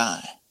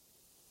Amazon.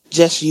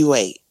 Just you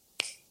wait.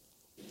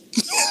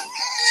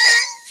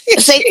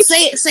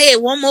 say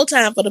it one more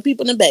time for the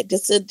people in the back,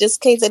 just in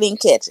case I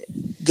didn't catch it.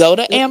 Go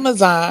to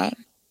Amazon.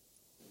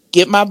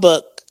 Get my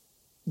book.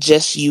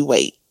 Just you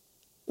wait.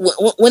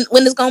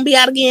 When it's gonna be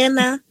out again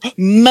now?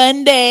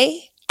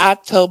 Monday,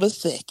 October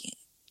 2nd.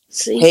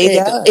 See, Hey,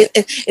 God.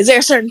 is there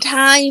a certain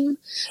time,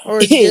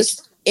 or is it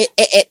just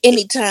at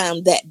any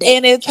time that day?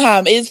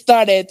 Anytime. It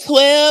starts at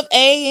 12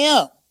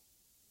 a.m.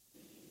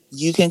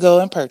 You can go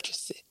and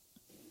purchase it.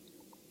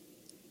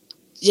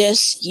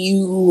 Just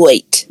you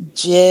wait.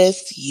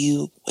 Just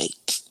you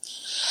wait.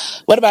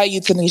 What about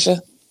you,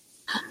 Tanisha?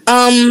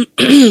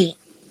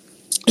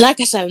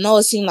 Like I said, I know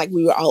it seemed like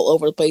we were all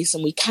over the place,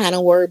 and we kind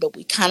of were, but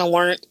we kind of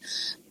weren't.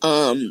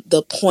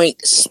 The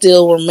point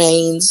still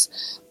remains,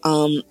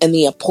 and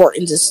the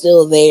importance is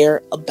still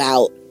there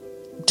about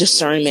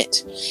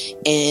discernment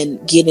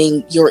and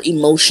getting your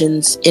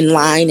emotions in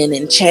line and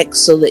in check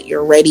so that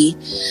you're ready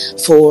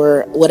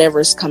for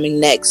whatever's coming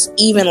next.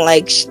 Even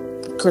like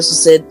Crystal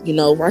said,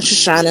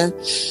 Rosh Hashanah,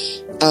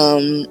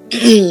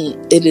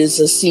 it is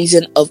a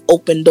season of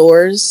open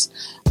doors.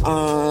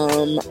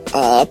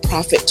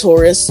 Prophet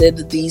Torah said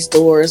that these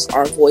doors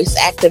are voice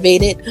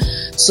activated,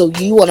 so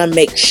you want to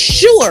make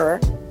sure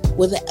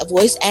with a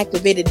voice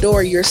activated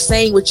door you're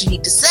saying what you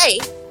need to say,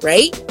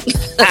 right?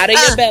 Out of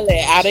your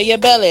belly, out of your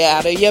belly,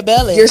 out of your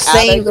belly. You're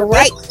saying the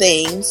right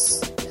things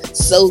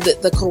so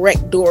that the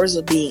correct doors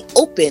are being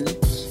opened.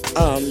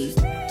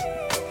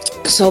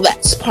 So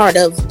that's part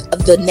of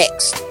the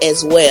next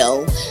as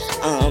well,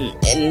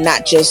 and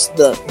not just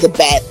the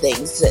bad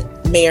things that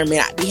may or may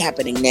not be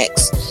happening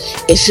next.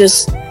 It's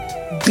just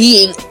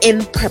being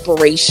in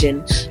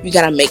preparation. You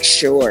got to make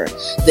sure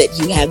that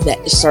you have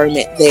that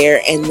discernment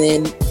there, and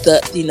then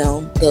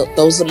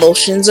those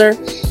emotions are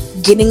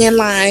getting in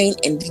line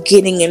and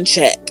getting in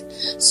check.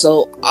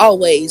 So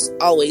always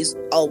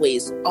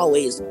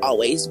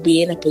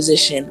be in a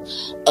position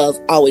of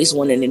always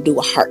wanting to do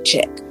a heart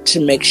check to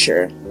make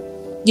sure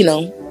you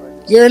know,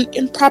 you're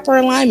in proper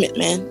alignment,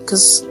 man.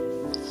 Because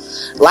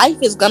life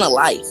is gonna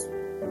life.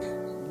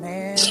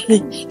 Man.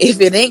 If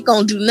it ain't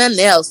gonna do nothing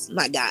else,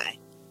 my guy,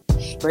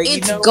 But it's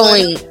you know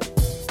going what?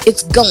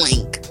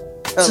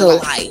 to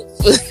life.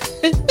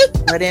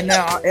 But in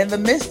the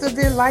midst of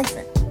it, life,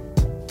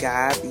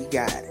 God be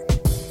God.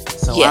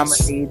 So Yes. I'm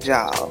gonna need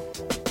y'all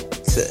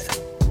to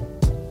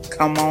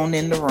come on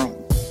in the room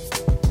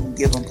and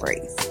give them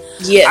praise.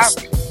 Yes.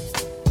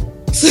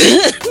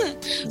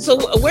 So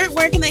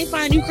where can they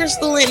find you,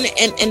 Crystal?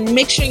 And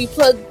make sure you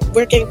plug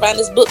where can you find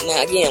this book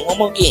now again. One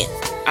more again.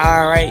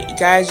 All right,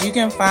 guys, you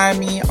can find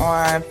me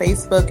on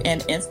Facebook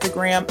and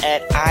Instagram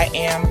at I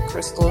am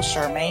Crystal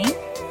Charmaine.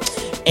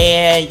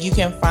 And you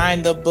can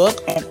find the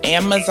book on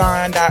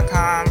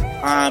Amazon.com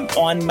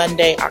on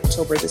Monday,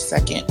 October the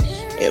 2nd.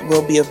 It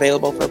will be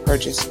available for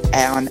purchase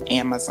on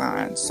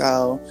Amazon.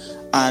 So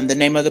the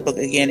name of the book,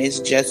 again, is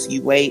Just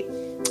You Wait.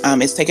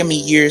 It's taken me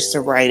years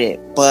to write it,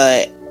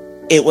 but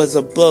it was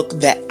a book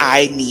that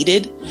I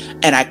needed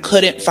and I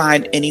couldn't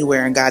find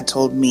anywhere. And God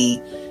told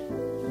me,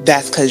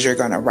 that's because you're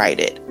going to write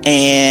it.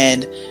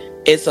 And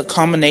it's a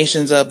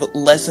combination of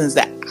lessons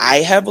that I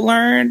have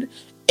learned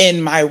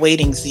in my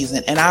waiting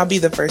season. And I'll be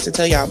the first to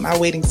tell y'all, my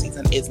waiting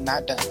season is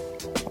not done.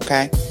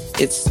 Okay.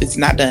 It's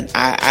not done.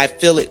 I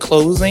feel it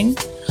closing.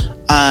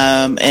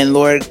 And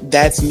Lord,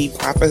 that's me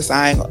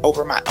prophesying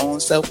over my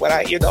own self, what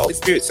I hear the Holy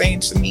Spirit saying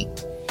to me.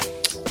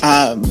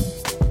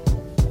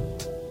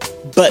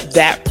 But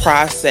that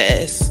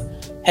process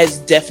has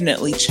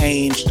definitely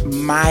changed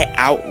my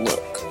outlook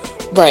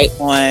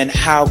on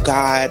how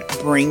God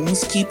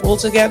brings people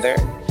together,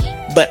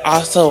 but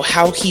also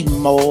how he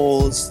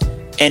molds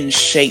and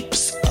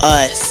shapes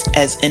us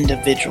as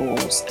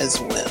individuals as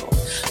well.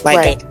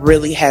 Like God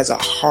really has a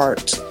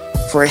heart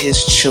for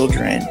his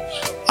children.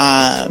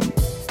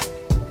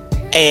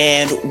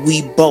 And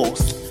we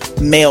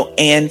both, male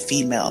and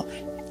female,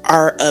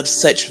 are of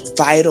such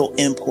vital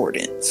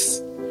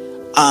importance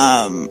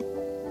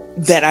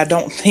that I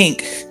don't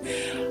think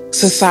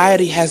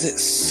society has it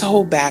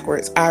so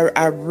backwards.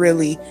 I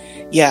really,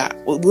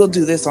 we'll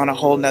do this on a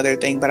whole nother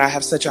thing, but I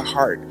have such a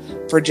heart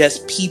for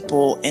just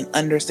people and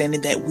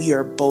understanding that we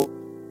are both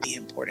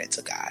important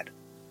to God.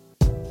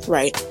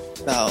 Right.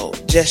 So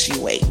just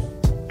you wait.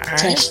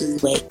 Just you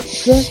wait.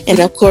 And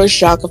of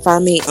course, y'all can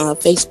find me on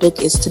Facebook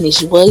is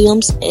Tanisha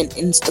Williams, and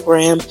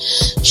Instagram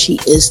she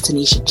is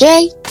Tanisha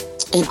J.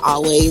 And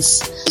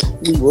always,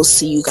 we will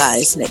see you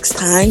guys next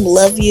time.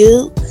 Love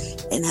you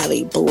and have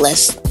a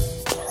blessed,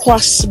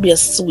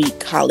 prosperous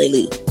week.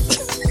 Hallelujah.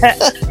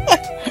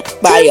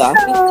 Bye,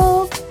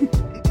 y'all.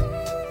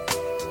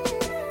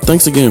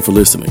 Thanks again for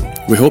listening.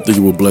 We hope that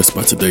you were blessed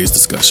by today's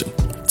discussion.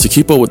 To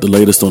keep up with the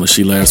latest on the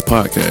She Laughs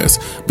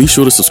podcast, be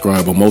sure to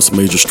subscribe on most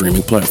major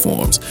streaming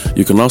platforms.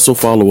 You can also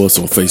follow us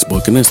on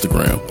Facebook and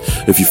Instagram.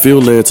 If you feel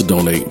led to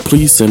donate,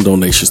 please send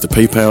donations to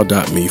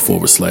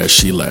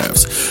paypal.me/She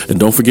Laughs. And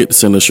don't forget to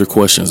send us your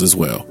questions as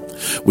well.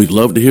 We'd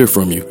love to hear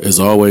from you. As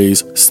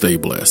always, stay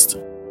blessed.